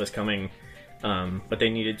all saw this coming, but they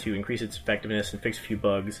needed to increase its effectiveness and fix a few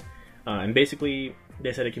bugs. And basically,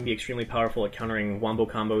 they said it can be extremely powerful at countering wombo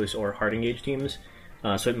combos or hard engage teams,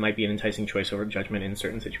 so it might be an enticing choice over Judgment in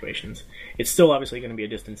certain situations. It's still obviously going to be a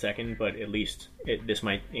distant second, but at least this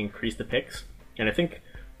might increase the picks. And I think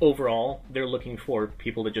overall, they're looking for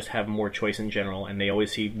people to just have more choice in general, and they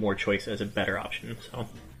always see more choice as a better option. So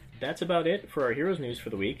that's about it for our Heroes news for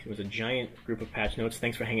the week. It was a giant group of patch notes.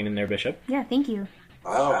 Thanks for hanging in there, Bishop. Yeah, thank you.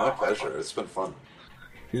 Oh, my pleasure. It's been fun.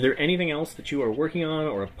 Is there anything else that you are working on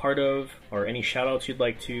or a part of, or any shout-outs you'd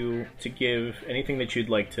like to give, anything that you'd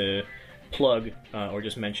like to plug or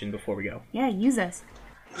just mention before we go? Yeah, use us.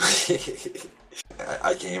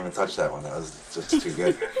 I can't even touch that one. That was just too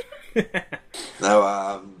good.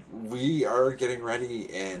 Now, we are getting ready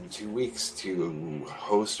in 2 weeks to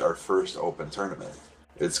host our first open tournament.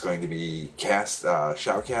 It's going to be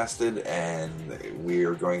shoutcasted, and we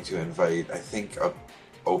are going to invite, I think,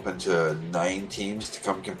 open to 9 teams to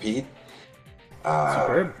come compete.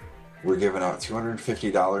 Superb. We're giving out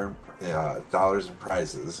 $250 dollars in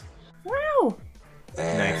prizes. Wow!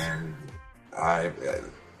 And I'm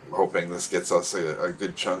hoping this gets us a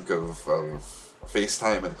good chunk of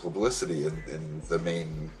FaceTime and publicity in the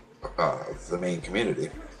main community.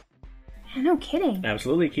 Yeah, no kidding.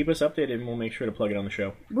 Absolutely. Keep us updated, and we'll make sure to plug it on the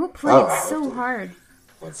show. We'll play it so hard.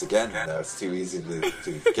 Once again, that's too easy to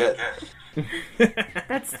get.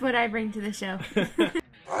 That's what I bring to the show.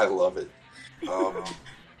 I love it.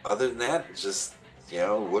 Other than that, just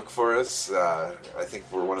look for us. I think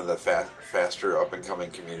we're one of the faster up-and-coming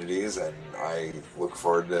communities, and I look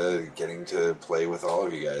forward to getting to play with all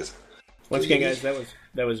of you guys. Once again, guys,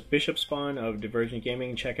 that was Bishop Spawn of Divergent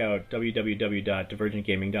Gaming. Check out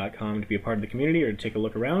www.divergentgaming.com to be a part of the community or to take a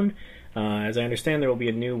look around. As I understand, there will be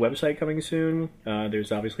a new website coming soon.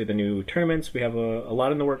 There's obviously the new tournaments. We have a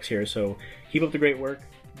lot in the works here, so keep up the great work.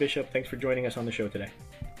 Bishop, thanks for joining us on the show today.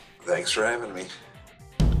 Thanks for having me.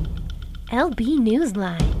 LB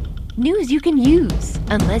Newsline. News you can use,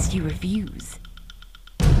 unless you refuse.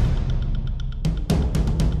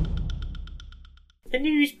 The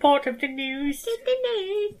news part of the news.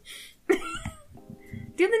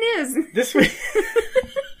 Do the news. This week,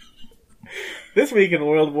 this week in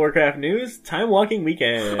World of Warcraft news, Time Walking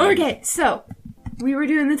Weekend. Okay, so we were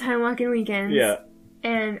doing the Time Walking Weekends. Yeah.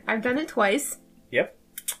 And I've done it twice. Yep.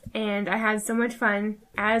 And I had so much fun,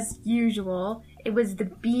 as usual. It was the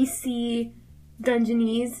BC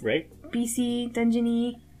Dungeonies. Right. BC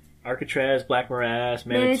Dungeony. Architrez, Black Morass,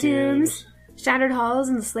 Mana Tombs, Shattered Halls,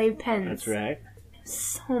 and the Slave Pens. That's right.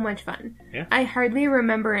 So much fun. Yeah. I hardly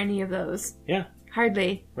remember any of those. Yeah.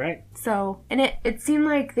 Hardly. Right. So, and it seemed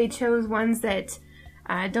like they chose ones that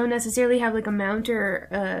don't necessarily have like a mount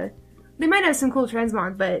or they might have some cool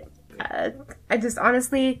transmog, but I just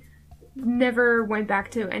honestly never went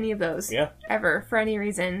back to any of those. Yeah. Ever, for any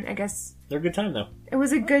reason. I guess They're a good time, though. it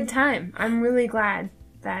was a good time. I'm really glad.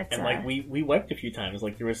 That And like we wiped a few times.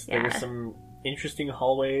 Like there was some interesting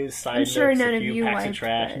hallways, side I'm notes, sure none a of few you packs of wiped,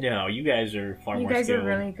 trash. but No, you guys are far you more guys skilled. are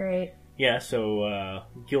really great. Yeah, so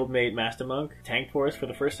Guildmate Master Monk tanked for us for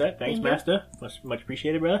the first set. Thanks, Thank you. Master. Much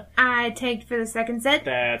appreciated, brother. I tanked for the second set.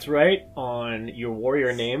 That's right. On your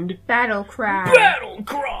warrior named Battle Cry. Battle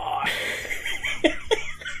Cry.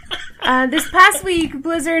 This past week,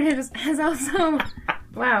 Blizzard has also...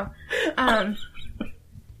 Wow.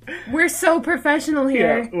 We're so professional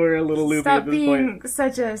here. Yeah, we're a little loopy Stop at this being point.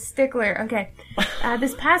 such a stickler. Okay.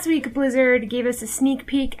 This past week, Blizzard gave us a sneak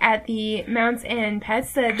peek at the mounts and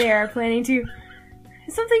pets that they are planning to...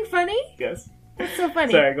 Something funny? Yes. That's so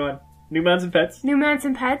funny. Sorry, go on. New mounts and pets. New mounts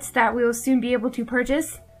and pets that we'll soon be able to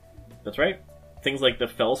purchase. That's right. Things like the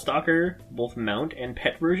Fellstalker, both mount and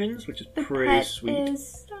pet versions, which is The pretty pet sweet.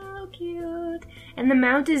 is so cute. And the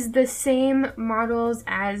mount is the same models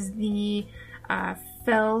as the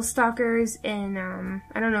Fellstalkers in,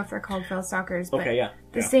 I don't know if they're called Fellstalkers, but Okay, yeah.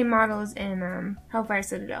 the yeah. same models in Hellfire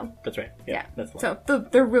Citadel. That's right. Yeah, that's the one. So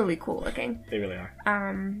they're really cool looking. They really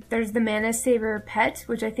are. There's the Mana Saver pet,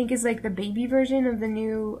 which I think is like the baby version of the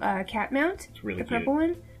new cat mount. It's really the cute. purple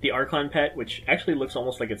one. The Archon pet, which actually looks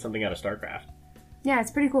almost like it's something out of StarCraft. Yeah,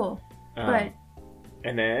 it's pretty cool. But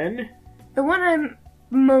And then the one I'm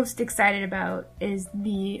most excited about is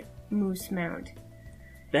the moose mount.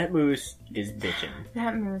 that moose is bitchin'.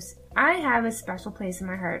 That moose. I have a special place in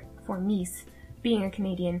my heart for Meese, being a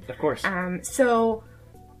Canadian. Of course. So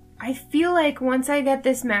I feel like once I get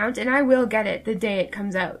this mount, and I will get it the day it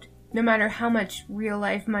comes out, no matter how much real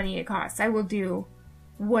life money it costs, I will do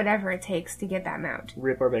whatever it takes to get that mount.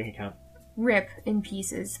 Rip our bank account. Rip in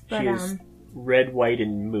pieces. But She is red, white,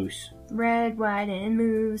 and moose. red, white, and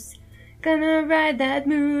moose. Gonna ride that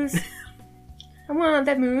moose. I want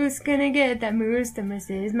that moose. Gonna get that moose. The moose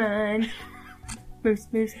is mine. Moose,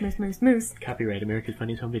 moose, moose, moose, moose. Copyright America's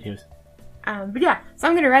Funniest Home Videos. But yeah, so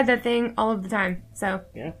I'm gonna ride that thing all of the time. So,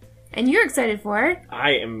 Yeah. and you're excited for it,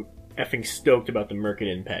 I am effing stoked about the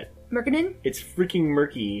Murkidon pet. Merkinen? It's freaking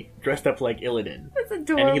Murky dressed up like Illidan. That's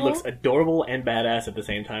adorable. And he looks adorable and badass at the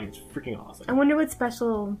same time. It's freaking awesome. I wonder what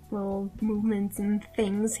special little movements and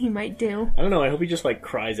things he might do. I don't know. I hope he just like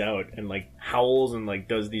cries out and like howls and like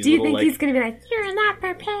does these Do you little think like. he's gonna be like, "You're not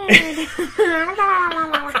prepared"?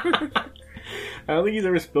 I don't think he's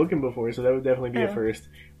ever spoken before, so that would definitely be a Oh. first.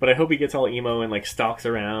 But I hope he gets all emo and like stalks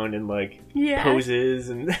around and like Yeah. poses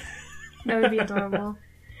and. That would be adorable.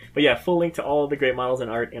 But yeah, full link to all of the great models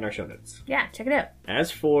and art in our show notes. Yeah, check it out.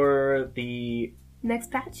 As for the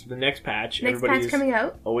Next patch. next patch, Next everybody's patch coming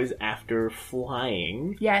out. always after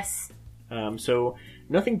flying. Yes. So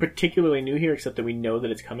nothing particularly new here except that we know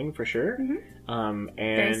that it's coming for sure. Very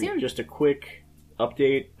And soon. just a quick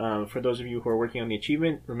update for those of you who are working on the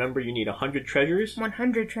achievement. Remember, you need 100 treasures.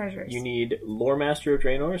 100 treasures. You need Lore Master of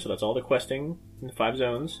Draenor, so that's all the questing in the 5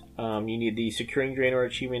 zones. You need the Securing Draenor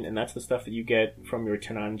achievement, and that's the stuff that you get from your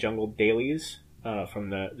Tanan Jungle dailies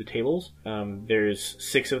from the tables. There's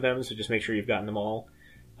 6 of them, so just make sure you've gotten them all.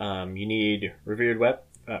 You need Revered Rep.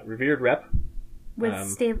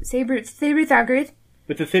 With Saber Thaggart.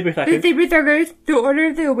 With the Thibber The Saber Thaggart, the Order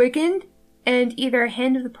of the Awakened, and either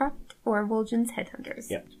Hand of the Prophet or Vol'jin's Headhunters.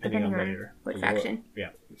 Yeah, depending on what faction. Yeah,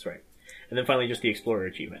 that's right. And then finally, just the Explorer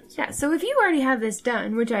achievements. Yeah, so if you already have this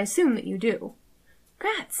done, which I assume that you do,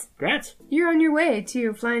 grats! Grats! You're on your way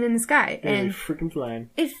to flying in the sky. And And freaking flying.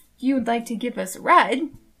 if you'd like to give us a ride,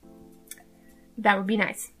 that would be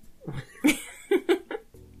nice.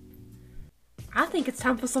 I think it's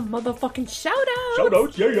time for some motherfucking shout-outs!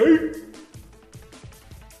 Shoutouts, yay!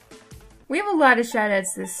 We have a lot of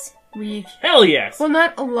shout-outs this week. Hell yes! Well,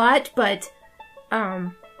 not a lot, but, what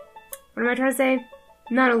am I trying to say?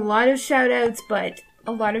 Not a lot of shout-outs, but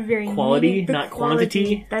a lot of very Quality, needed- the not quality.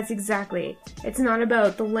 quantity. That's exactly. It's not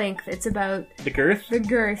about the length, it's about The girth? the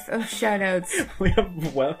girth of shout-outs. We have,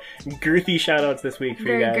 girthy shoutouts this week for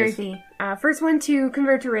Very you guys. girthy. First one to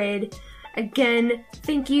Convert to Raid. Again,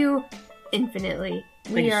 thank you infinitely.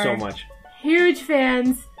 Thank you so much. Huge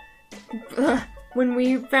fans. Ugh, when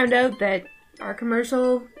we found out that our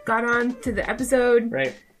commercial got on to the episode,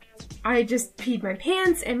 Right. I just peed my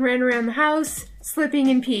pants and ran around the house, slipping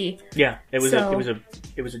in pee. Yeah, it was So-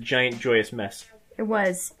 it was a giant joyous mess. It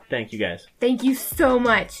was. Thank you guys. Thank you so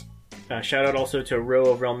much. Shout out also to Row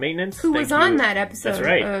of Realm Maintenance. Who Thank was on you- that episode That's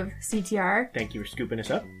right. of CTR, Thank you for scooping us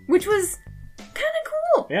up. which was kind of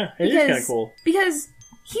cool. Yeah, it is kind of cool. Because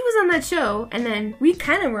he was on that show, and then we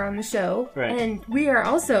kind of were on the show, Right. and we are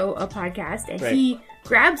also a podcast, and Right. he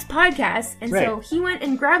grabs podcasts, and so Right. he went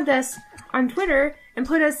and grabbed us on Twitter and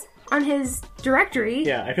put us on his directory.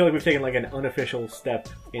 Yeah, I feel like we've taken like an unofficial step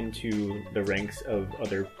into the ranks of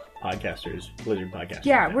other podcasters, Blizzard podcasters.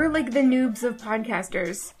 Yeah, we're like the noobs of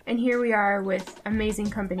podcasters, and here we are with amazing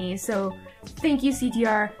company. So thank you,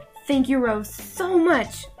 CTR. Thank you, Rose, so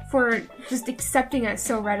much for just accepting us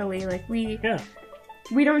so readily. Like, we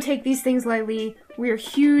don't take these things lightly. We're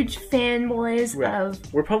huge fanboys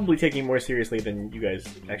of... We're probably taking it more seriously than you guys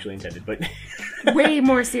actually intended, but... way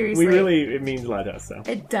more seriously. It means a lot to us, so.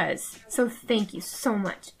 It does. So thank you so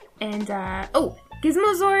much. And,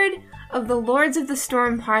 Gizmozord of the Lords of the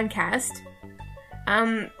Storm podcast.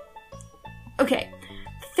 Okay.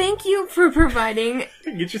 Thank you for providing...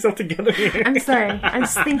 Get yourself together here. I'm sorry. I'm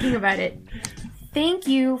just thinking about it. Thank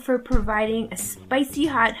you for providing a spicy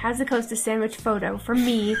hot Hazukosta sandwich photo for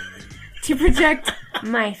me to project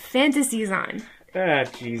my fantasies on. Ah,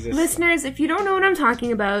 Jesus. Listeners, if you don't know what I'm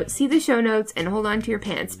talking about, see the show notes and hold on to your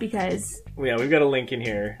pants, because... Yeah, we've got a link in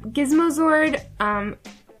here. Gizmozord,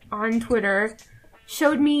 on Twitter,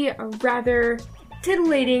 showed me a rather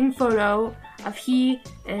titillating photo of he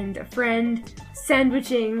and a friend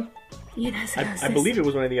sandwiching Ian Hazukosta. I believe it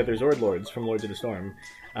was one of the other Zord Lords from Lords of the Storm.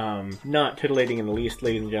 Not titillating in the least,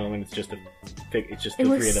 ladies and gentlemen. It's just the three of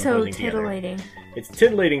them posing titillating. Together. It's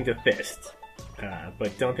titillating to fist,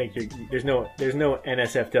 but don't think there's no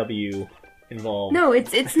NSFW involved. No,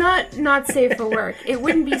 it's not safe for work. It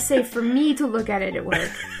wouldn't be safe for me to look at it at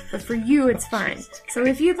work, but for you, it's fine. So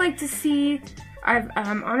if you'd like to see, on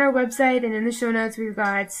our website and in the show notes, we've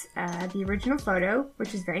got the original photo,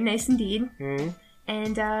 which is very nice indeed. Mm-hmm.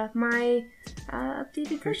 And my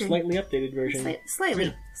updated version. Slightly updated version.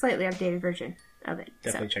 Slightly updated version of it.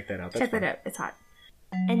 Definitely check that out. Check that out. It's hot.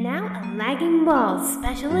 And now a Lagging Balls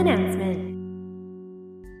special announcement.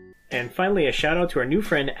 And finally, a shout out to our new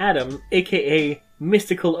friend Adam, aka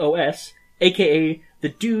Mystical OS, aka the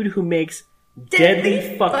dude who makes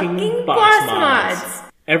deadly fucking boss mods.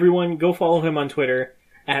 Everyone, go follow him on Twitter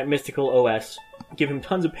at Mystical OS. Give him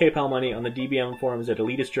tons of PayPal money on the DBM forums at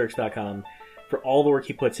elitistjerks.com. for all the work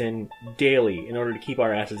he puts in daily in order to keep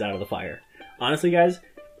our asses out of the fire. Honestly, guys,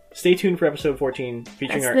 stay tuned for episode 14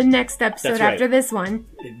 featuring the next episode after this one.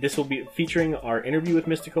 This will be featuring our interview with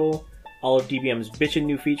Mystical, all of DBM's bitchin'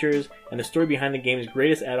 new features, and the story behind the game's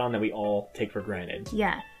greatest add-on that we all take for granted.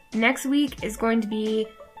 Yeah. Next week is going to be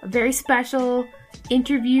a very special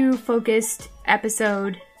interview-focused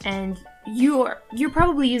episode, and you're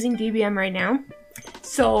probably using DBM right now,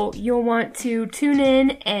 so you'll want to tune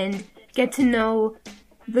in and get to know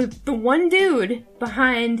the one dude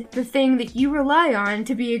behind the thing that you rely on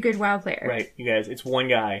to be a good WoW player. Right, you guys, it's one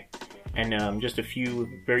guy, and just a few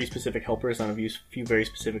very specific helpers on a few very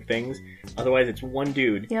specific things. Otherwise, it's one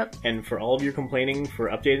dude. Yep. And for all of your complaining for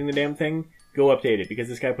updating the damn thing, go update it, because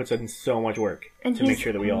this guy puts in so much work to make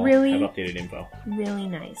sure that we all have updated info. Really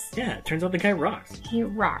nice. Yeah, it turns out the guy rocks. He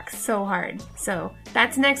rocks so hard. So,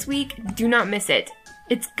 that's next week. Do not miss it.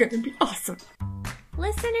 It's gonna be awesome.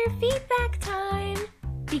 Listener feedback time!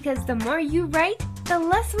 Because the more you write, the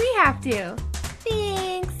less we have to.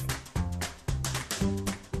 Thanks!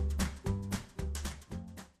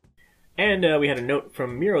 And we had a note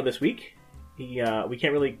from Miro this week. We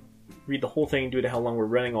can't really read the whole thing due to how long we're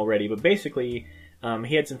running already, but basically,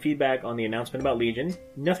 he had some feedback on the announcement about Legion.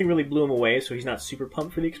 Nothing really blew him away, so he's not super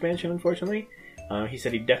pumped for the expansion, unfortunately. He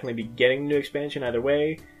said he'd definitely be getting the new expansion either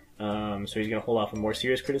way. So he's going to hold off on more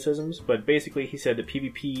serious criticisms. But basically, he said that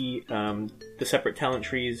PvP, the separate talent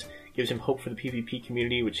trees, gives him hope for the PvP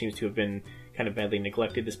community, which seems to have been kind of badly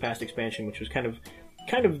neglected this past expansion, which was kind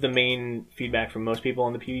of the main feedback from most people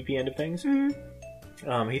on the PvP end of things.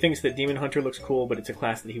 Mm-hmm. He thinks that Demon Hunter looks cool, but it's a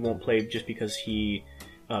class that he won't play just because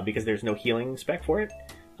because there's no healing spec for it,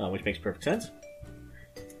 which makes perfect sense.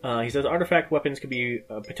 He says artifact weapons could be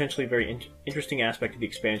a potentially very interesting aspect of the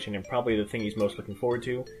expansion, and probably the thing he's most looking forward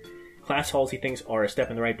to. Class halls he thinks are a step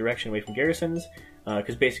in the right direction away from garrisons,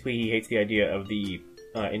 because basically he hates the idea of the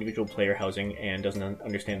individual player housing and doesn't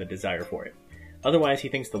understand the desire for it. Otherwise, he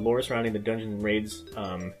thinks the lore surrounding the dungeons and raids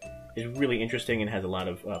is really interesting and has a lot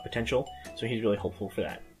of potential, so he's really hopeful for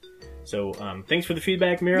that. So, thanks for the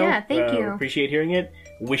feedback, Miro. Yeah, thank you. Appreciate hearing it.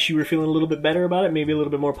 Wish you were feeling a little bit better about it, maybe a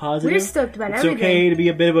little bit more positive. We're stoked about everything. It's okay to be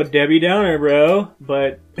a bit of a Debbie Downer, bro,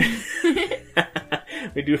 but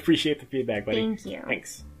we do appreciate the feedback, buddy. Thank you.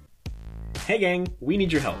 Thanks. Hey, gang, we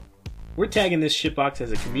need your help. We're tagging this shitbox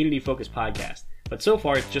as a community-focused podcast, but so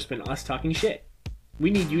far it's just been us talking shit. We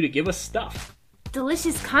need you to give us stuff.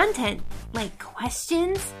 Delicious content, like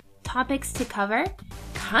questions, topics to cover,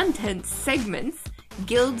 Content segments,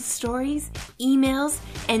 guild stories, emails,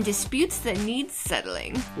 and disputes that need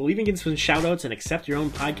settling. We'll even get some shoutouts and accept your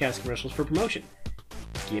own podcast commercials for promotion.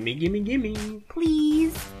 Gimme, gimme, gimme.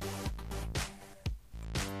 Please.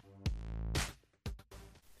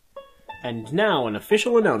 And now an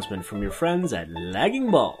official announcement from your friends at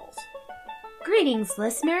Lagging Balls. Greetings,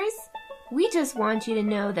 listeners. We just want you to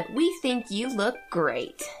know that we think you look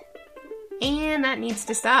great. And that needs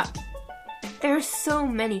to stop. There are so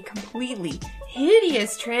many completely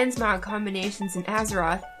hideous transmog combinations in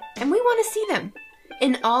Azeroth, and we want to see them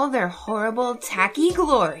in all their horrible, tacky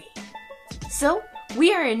glory. So,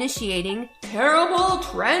 we are initiating Terrible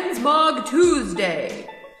Transmog Tuesday.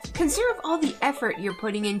 Conserve all the effort you're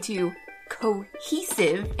putting into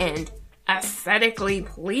cohesive and aesthetically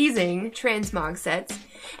pleasing transmog sets,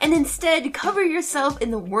 and instead cover yourself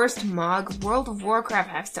in the worst mog World of Warcraft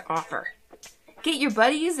has to offer. Get your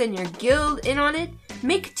buddies and your guild in on it.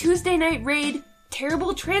 Make Tuesday night raid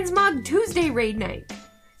Terrible Transmog Tuesday raid night.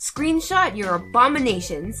 Screenshot your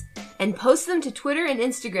abominations and post them to Twitter and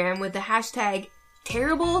Instagram with the hashtag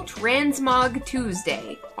Terrible Transmog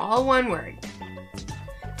Tuesday, all one word.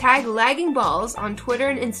 Tag Lagging Balls on Twitter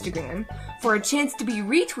and Instagram for a chance to be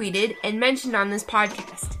retweeted and mentioned on this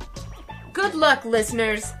podcast. Good luck,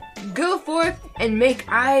 listeners. Go forth and make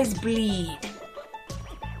eyes bleed.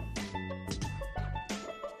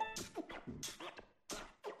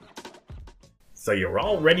 So you're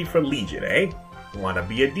all ready for Legion, eh? Wanna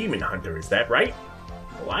be a demon hunter, is that right?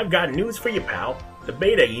 Well, I've got news for you, pal. The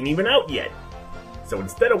beta ain't even out yet. So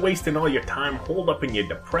instead of wasting all your time holed up in your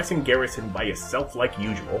depressing garrison by yourself like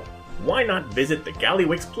usual, why not visit the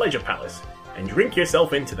Gallywix Pleasure Palace and drink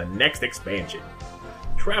yourself into the next expansion?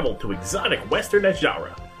 Travel to exotic Western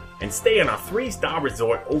Azshara and stay in a 3-star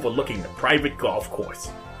resort overlooking the private golf course.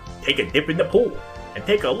 Take a dip in the pool and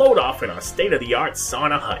take a load off in our state-of-the-art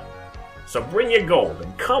sauna hut. So bring your gold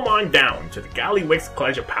and come on down to the Gallywix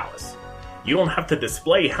Pleasure Palace. You don't have to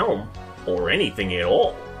display helm or anything at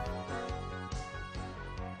all.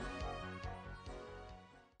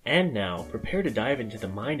 And now, prepare to dive into the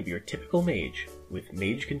mind of your typical mage with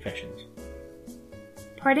Mage Confessions.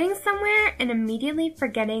 Porting somewhere and immediately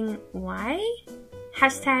forgetting why?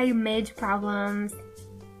 Hashtag mage problems.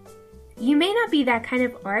 You may not be that kind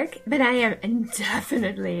of orc, but I am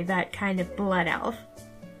definitely that kind of blood elf.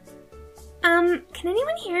 Can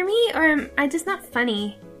anyone hear me, or am I just not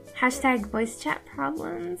funny? Hashtag voice chat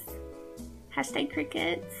problems. Hashtag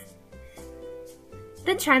crickets.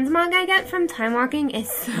 The transmog I get from time walking is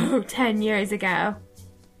so 10 years ago.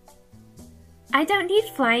 I don't need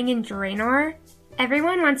flying in Draenor.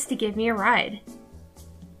 Everyone wants to give me a ride.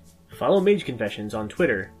 Follow Mage Confessions on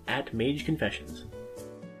Twitter at Mage Confessions.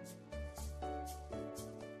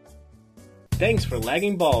 Thanks for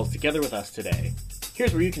lagging balls together with us today.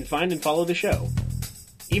 Here's where you can find and follow the show.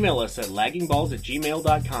 Email us at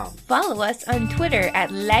laggingballs@gmail.com. Follow us on Twitter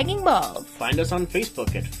at laggingballs. Find us on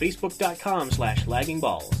Facebook at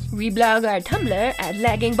facebook.com/laggingballs. Reblog our Tumblr at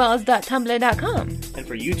laggingballs.tumblr.com. And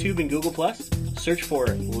for YouTube and Google+, search for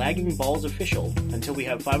Lagging Balls Official until we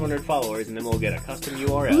have 500 followers, and then we'll get a custom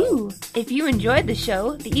URL. Ooh, if you enjoyed the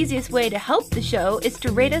show, the easiest way to help the show is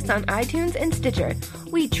to rate us on iTunes and Stitcher.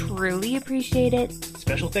 We truly appreciate it.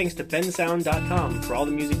 Special thanks to bensound.com for all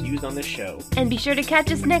the music used on this show. And be sure to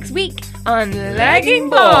catch us next week on Lagging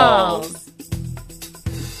Balls.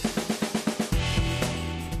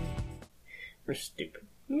 We're stupid.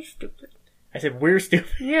 You're stupid. I said we're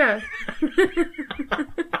stupid. Yeah.